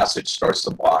nasal passage starts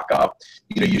to block up,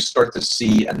 you know, you start to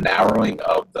see a narrowing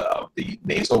of the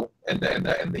nasal and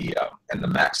the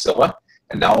maxilla.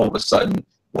 And now all of a sudden,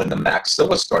 when the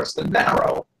maxilla starts to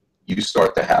narrow, you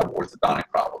start to have orthodontic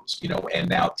problems, you know, and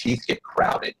now teeth get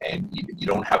crowded, and you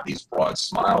don't have these broad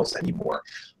smiles anymore.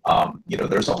 You know,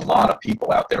 there's a lot of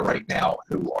people out there right now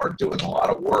who are doing a lot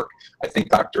of work. I think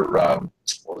Dr.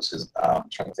 What was his? I'm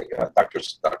trying to think.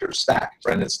 Dr. Stack,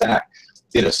 Brendan Stack,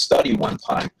 did a study one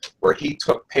time where he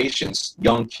took patients,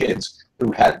 young kids,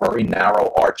 who had very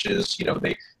narrow arches. You know,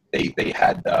 they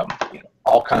had you know,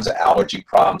 all kinds of allergy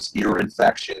problems, ear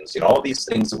infections, you know, all these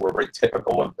things that were very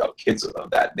typical of kids of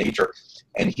that nature.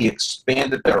 And he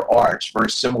expanded their arch, very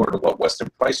similar to what Weston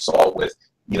Price saw with,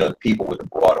 you know, people with the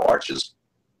broad arches.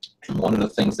 And one of the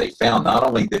things they found, not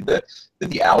only did the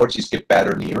allergies get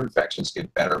better and the ear infections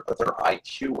get better, but their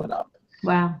IQ went up.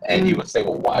 Wow. And you would say,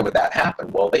 well, why would that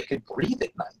happen? Well, they could breathe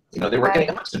at night. You know, they were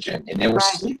getting oxygen, and they were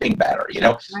sleeping better, you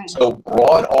know. So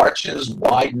broad arches,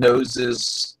 wide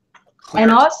noses. And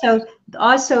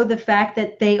also the fact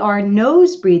that they are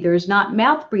nose breathers, not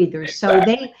mouth breathers.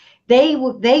 Exactly.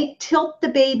 So they tilt the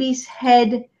baby's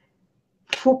head,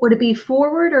 would it be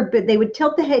forward, or they would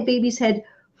tilt the baby's head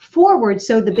forward,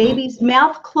 so the baby's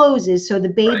mouth closes, so the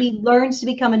baby learns to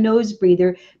become a nose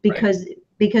breather, because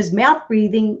mouth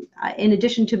breathing, in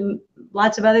addition to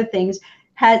lots of other things,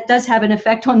 does have an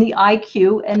effect on the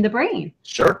IQ and the brain.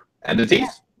 Sure, and the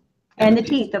teeth. And the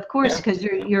teeth, of course, because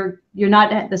you're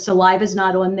not, the saliva's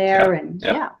not on there,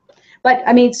 But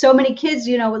I mean, so many kids,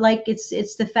 you know, like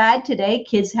it's the fad today.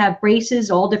 Kids have braces,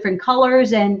 all different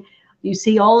colors, and you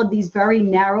see all of these very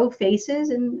narrow faces,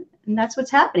 and that's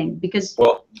what's happening because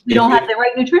we don't have the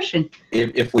right nutrition.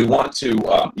 If we want to,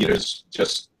 you know,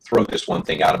 just throw this one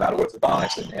thing out about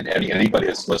orthodontics, and anybody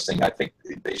that's listening, I think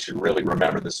they should really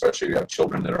remember this, especially if you have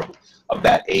children that are of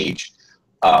that age.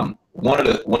 One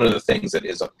of the things that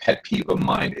is a pet peeve of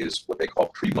mine is what they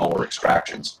call premolar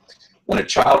extractions. When a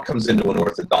child comes into an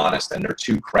orthodontist and they're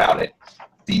too crowded,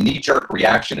 the knee-jerk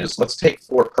reaction is, let's take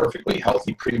 4 perfectly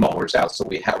healthy premolars out so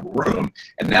we have room,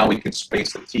 and now we can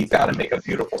space the teeth out and make a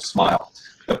beautiful smile.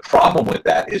 The problem with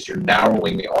that is you're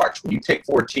narrowing the arch. When you take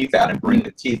 4 teeth out and bring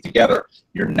the teeth together,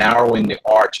 you're narrowing the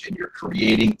arch and you're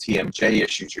creating TMJ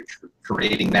issues. You're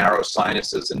creating narrow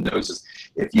sinuses and noses.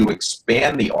 If you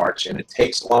expand the arch, and it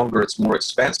takes longer, it's more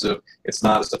expensive, it's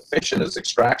not as efficient as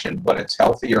extraction, but it's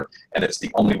healthier and it's the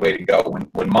only way to go.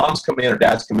 When moms come in or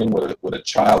dads come in with a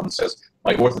child and says,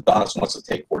 my orthodontist wants to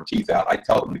take 4 teeth out, I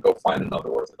tell them to go find another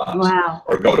orthodontist. Wow.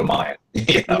 Or go to mine.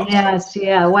 You know? Yes,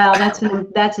 yeah. Wow,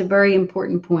 that's a very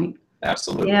important point.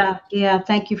 Absolutely. Yeah, yeah.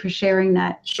 Thank you for sharing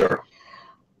that. Sure.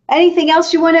 Anything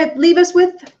else you want to leave us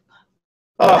with?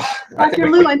 Dr.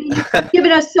 Lou, I mean, you've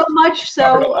given us so much,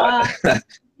 so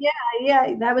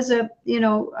yeah, that was a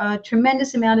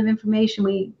tremendous amount of information.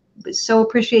 We so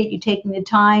appreciate you taking the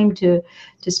time to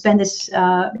spend this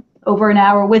over an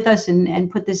hour with us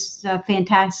and put this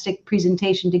fantastic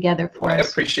presentation together for us. I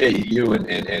appreciate you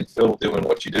and Phil doing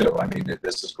what you do. I mean,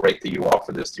 this is great that you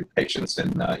offer this to your patients,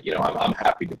 and I'm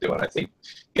happy to do it. I think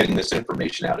getting this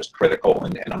information out is critical,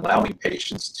 and allowing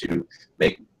patients to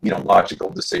make logical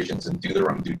decisions and do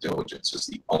their own due diligence is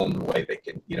the only way they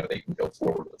can go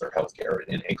forward with their healthcare,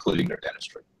 including their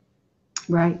dentistry.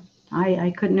 Right.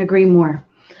 I couldn't agree more.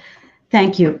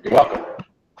 Thank you. You're welcome.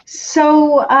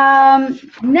 So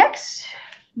next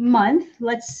month,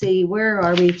 let's see, where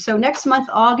are we? So next month,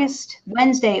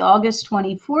 Wednesday, August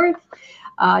 24th,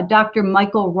 Dr.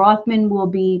 Michael Rothman will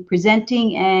be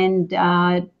presenting,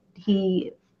 and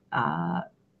he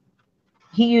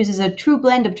uses a true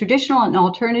blend of traditional and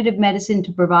alternative medicine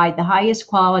to provide the highest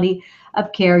quality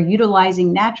of care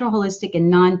utilizing natural, holistic, and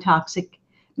non-toxic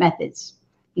methods.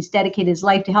 He's dedicated his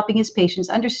life to helping his patients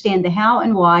understand the how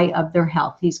and why of their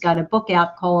health. He's got a book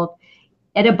out called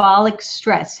Metabolic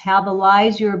Stress, How the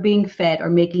Lies You're Being Fed Are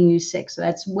Making You Sick. So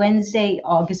that's Wednesday,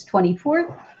 August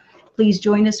 24th. Please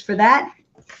join us for that.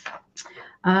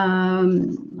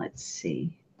 Let's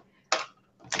see.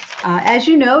 As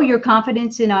you know, your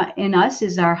confidence in us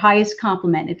is our highest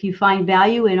compliment. If you find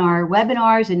value in our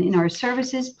webinars and in our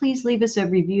services, please leave us a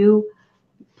review.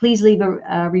 Please leave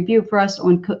a review for us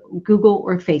on Google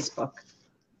or Facebook.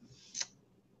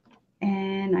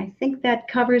 And I think that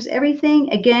covers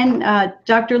everything. Again,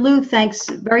 Dr. Lou, thanks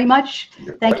very much.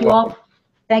 Thank you all.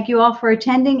 Thank you all for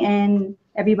attending, and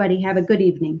everybody have a good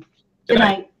evening. Good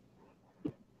night.